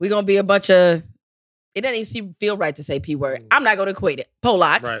 we're going to be a bunch of, it doesn't even feel right to say P-word. I'm not going to equate it.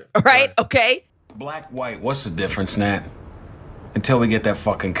 Polacks, right? Okay? Black, white, what's the difference, Nat? Until we get that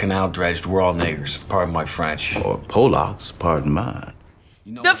fucking canal dredged, we're all niggers. Pardon my French. Or Polacks, pardon mine.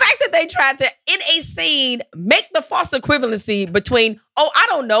 The fact that they tried to, in a scene, make the false equivalency between, I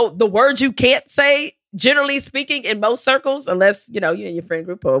don't know, the words you can't say, generally speaking, in most circles, unless, you're in your friend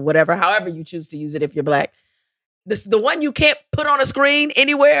group or whatever, however you choose to use it if you're Black. The one you can't put on a screen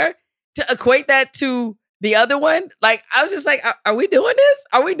anywhere to equate that to the other one. Like, I was just like, are we doing this?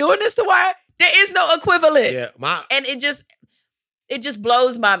 Are we doing this to Wire? There is no equivalent. Yeah, and it just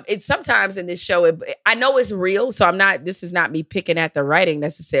blows my. It's sometimes in this show. I know it's real, so this is not me picking at the writing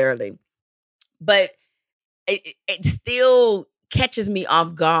necessarily, but it still catches me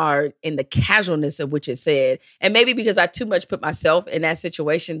off guard in the casualness of which it said, and maybe because I too much put myself in that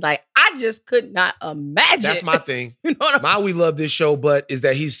situation. Like, I just could not imagine. That's my thing. You know what I'm saying? We love this show, but is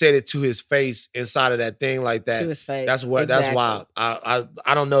that he said it to his face inside of that thing like that. To his face. That's what. Exactly. That's wild.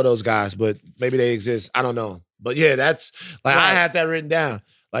 I don't know those guys, but maybe they exist. I don't know. But yeah, that's like, right. I had that written down.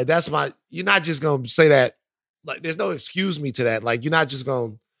 Like, you're not just going to say that. Like, there's no excuse me to that. Like, you're not just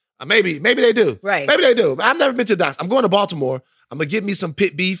going to, maybe they do. Right. Maybe they do. I've never been to Doc's. I'm going to Baltimore. I'm going to get me some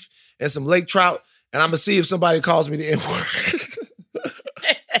pit beef and some lake trout, and I'm going to see if somebody calls me the N-word.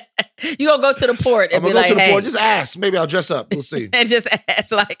 You going to go to the port and I'm going to go to the port. Just ask. Maybe I'll dress up. We'll see. And just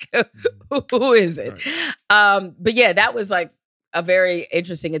ask, like, who is it? Right. But yeah, that was like a very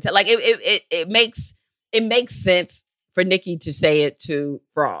interesting, like, it makes sense for Nikki to say it to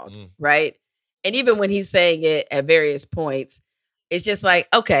Frog, right? And even when he's saying it at various points, it's just like,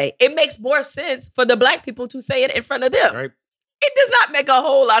 okay, it makes more sense for the Black people to say it in front of them. Right. It does not make a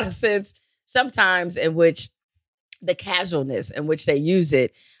whole lot of sense sometimes in which the casualness in which they use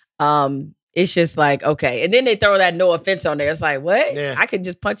it, it's just like, okay. And then they throw that no offense on there. It's like, what? Yeah. I could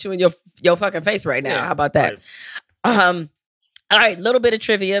just punch you in your fucking face right now. Yeah. How about that? Right. All right, little bit of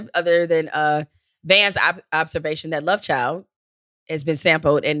trivia other than Van's observation that Love Child has been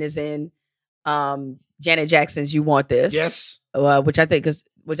sampled and is in Janet Jackson's "You Want This," yes, which I think is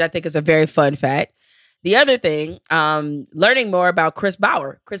a very fun fact. The other thing, learning more about Chris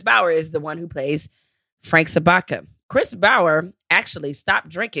Bauer. Chris Bauer is the one who plays Frank Sabaka. Chris Bauer actually stopped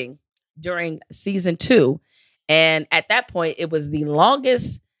drinking during season 2, and at that point, it was the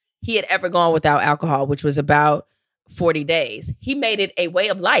longest he had ever gone without alcohol, which was about 40 days. He made it a way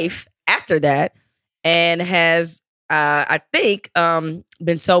of life after that, and has, I think,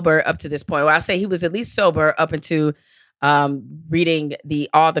 been sober up to this point. Well, I'll say he was at least sober up into reading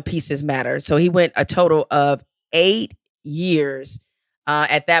All the Pieces Matter. So he went a total of 8 years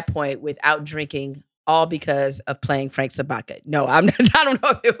at that point without drinking, all because of playing Frank Sabaka. No, I don't know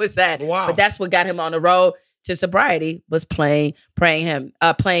if it was that. Wow. But that's what got him on the road to sobriety, was playing him.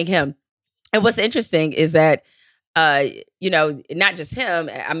 And what's interesting is that not just him.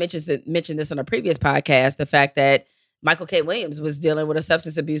 I mentioned this on a previous podcast, the fact that Michael K. Williams was dealing with a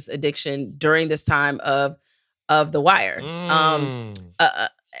substance abuse addiction during this time of The Wire.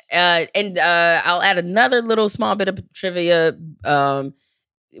 And I'll add another little small bit of trivia.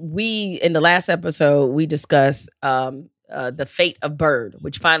 In the last episode, we discussed the fate of Bird,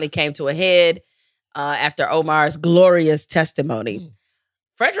 which finally came to a head after Omar's glorious testimony.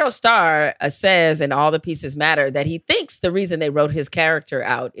 Fredro Starr says in All the Pieces Matter that he thinks the reason they wrote his character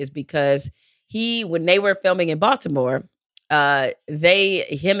out is because when they were filming in Baltimore, him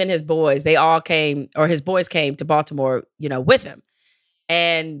and his boys, his boys came to Baltimore, with him.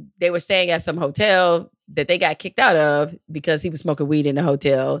 And they were staying at some hotel that they got kicked out of because he was smoking weed in the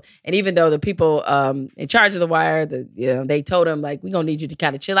hotel. And even though the people in charge of The Wire, they told him, like, we're going to need you to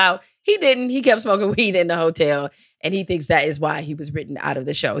kind of chill out. He didn't. He kept smoking weed in the hotel. And he thinks that is why he was written out of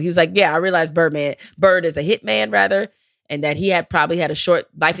the show. He was like, yeah, I realized Bird is a hitman, rather, and that he probably had a short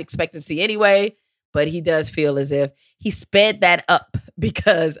life expectancy anyway. But he does feel as if he sped that up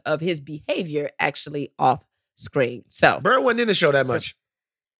because of his behavior actually off screen. So Bird wasn't in the show that much.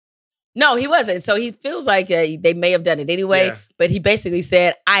 No, he wasn't. So he feels like they may have done it anyway, but he basically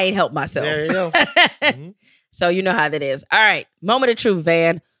said, I ain't helped myself. There you go. So you know how that is. All right. Moment of truth,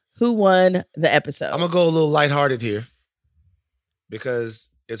 Van. Who won the episode? I'm going to go a little lighthearted here because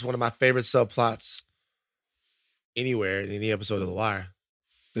it's one of my favorite subplots anywhere in any episode of The Wire.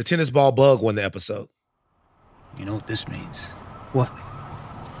 The tennis ball bug won the episode. You know what this means? What?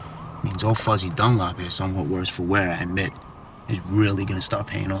 It means old Fuzzy Dunlop is somewhat worse for wear, I admit. is really going to start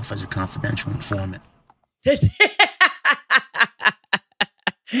paying off as a confidential informant.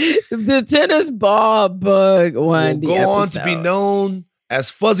 The tennis ball bug won the episode. Go on to be known as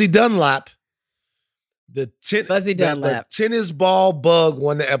Fuzzy Dunlap. Fuzzy Dunlap. The tennis ball bug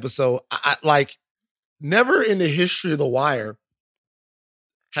won the episode. I like, never in the history of The Wire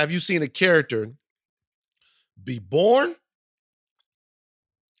have you seen a character be born,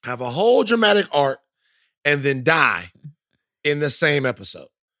 have a whole dramatic arc, and then die in the same episode.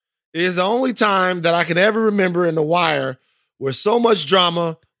 It is the only time that I can ever remember in The Wire where so much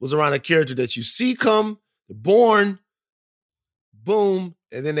drama was around a character that you see come, born, boom,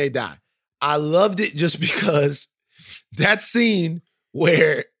 and then they die. I loved it just because that scene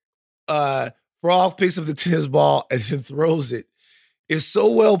where Frog picks up the tennis ball and then throws it is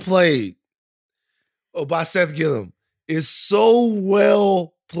so well played. Oh, by Seth Gillum. It's so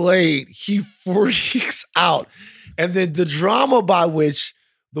well played. He freaks out. And then the drama by which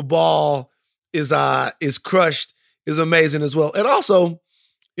the ball is crushed is amazing as well. And also,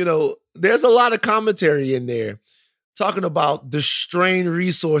 you know, there's a lot of commentary in there talking about the strained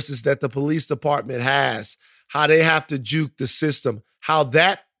resources that the police department has, how they have to juke the system, how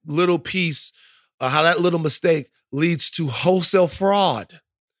that little piece, how that little mistake leads to wholesale fraud.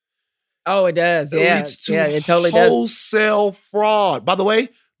 Oh, it does. Yeah, it totally does. Wholesale fraud. By the way,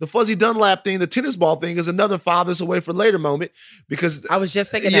 the Fuzzy Dunlap thing, the tennis ball thing, is another fathers away for later moment, because I was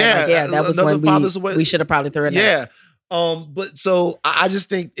just thinking that. That was when we should have probably thrown it. Yeah. But so I just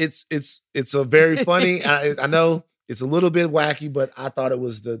think it's a very funny. I know it's a little bit wacky, but I thought it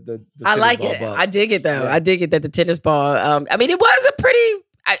was the I like it. Bug. I dig it though. Yeah. I dig it that the tennis ball. I mean, it was a pretty.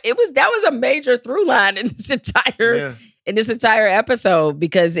 That was a major through line in this entire episode,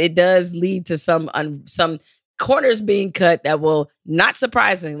 because it does lead to some corners being cut that will, not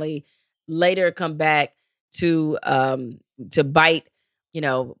surprisingly, later come back to bite, you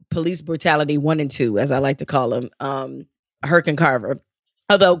know, police brutality 1 and 2, as I like to call them, Herc and Carver.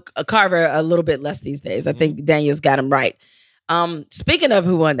 Although Carver a little bit less these days. I think Daniels got him right. Speaking of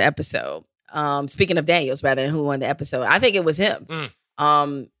who won the episode, speaking of Daniels, rather, who won the episode, I think it was him.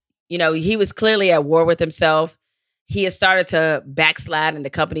 You know, he was clearly at war with himself. He had started to backslide into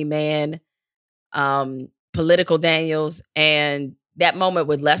company man, political Daniels, and that moment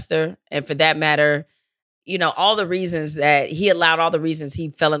with Lester, and for that matter, you know, all the reasons that he allowed, all the reasons he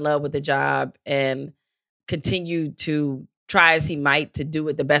fell in love with the job and continued to try as he might to do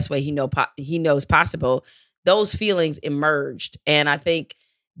it the best way he knows possible. Those feelings emerged, and I think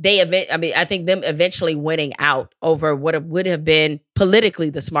I think them eventually winning out over what would have been politically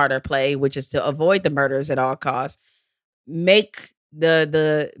the smarter play, which is to avoid the murders at all costs, make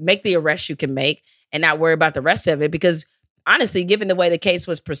the arrest you can make, and not worry about the rest of it. Because honestly, given the way the case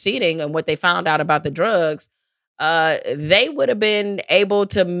was proceeding and what they found out about the drugs, they would have been able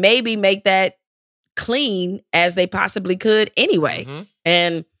to maybe make that clean as they possibly could anyway. Mm-hmm.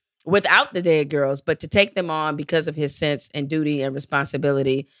 And without the dead girls, but to take them on because of his sense and duty and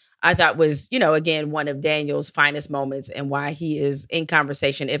responsibility, I thought was, you know, again, one of Daniel's finest moments, and why he is in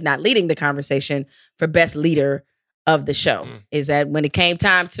conversation, if not leading the conversation, for best leader of the show. Is that when it came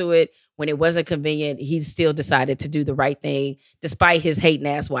time to it, when it wasn't convenient, he still decided to do the right thing, despite his hating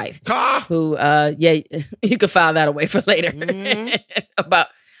ass wife, who, you could file that away for later about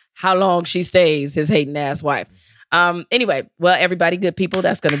how long she stays, his hating ass wife. Anyway, well, everybody, good people,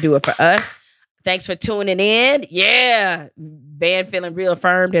 that's going to do it for us. Thanks for tuning in. Yeah. Van feeling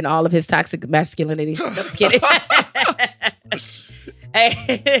reaffirmed in all of his toxic masculinity. No, just kidding.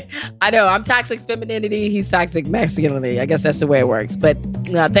 Hey, I know I'm toxic femininity. He's toxic masculinity. I guess that's the way it works. But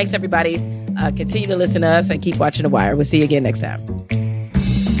thanks, everybody. Continue to listen to us and keep watching The Wire. We'll see you again next time.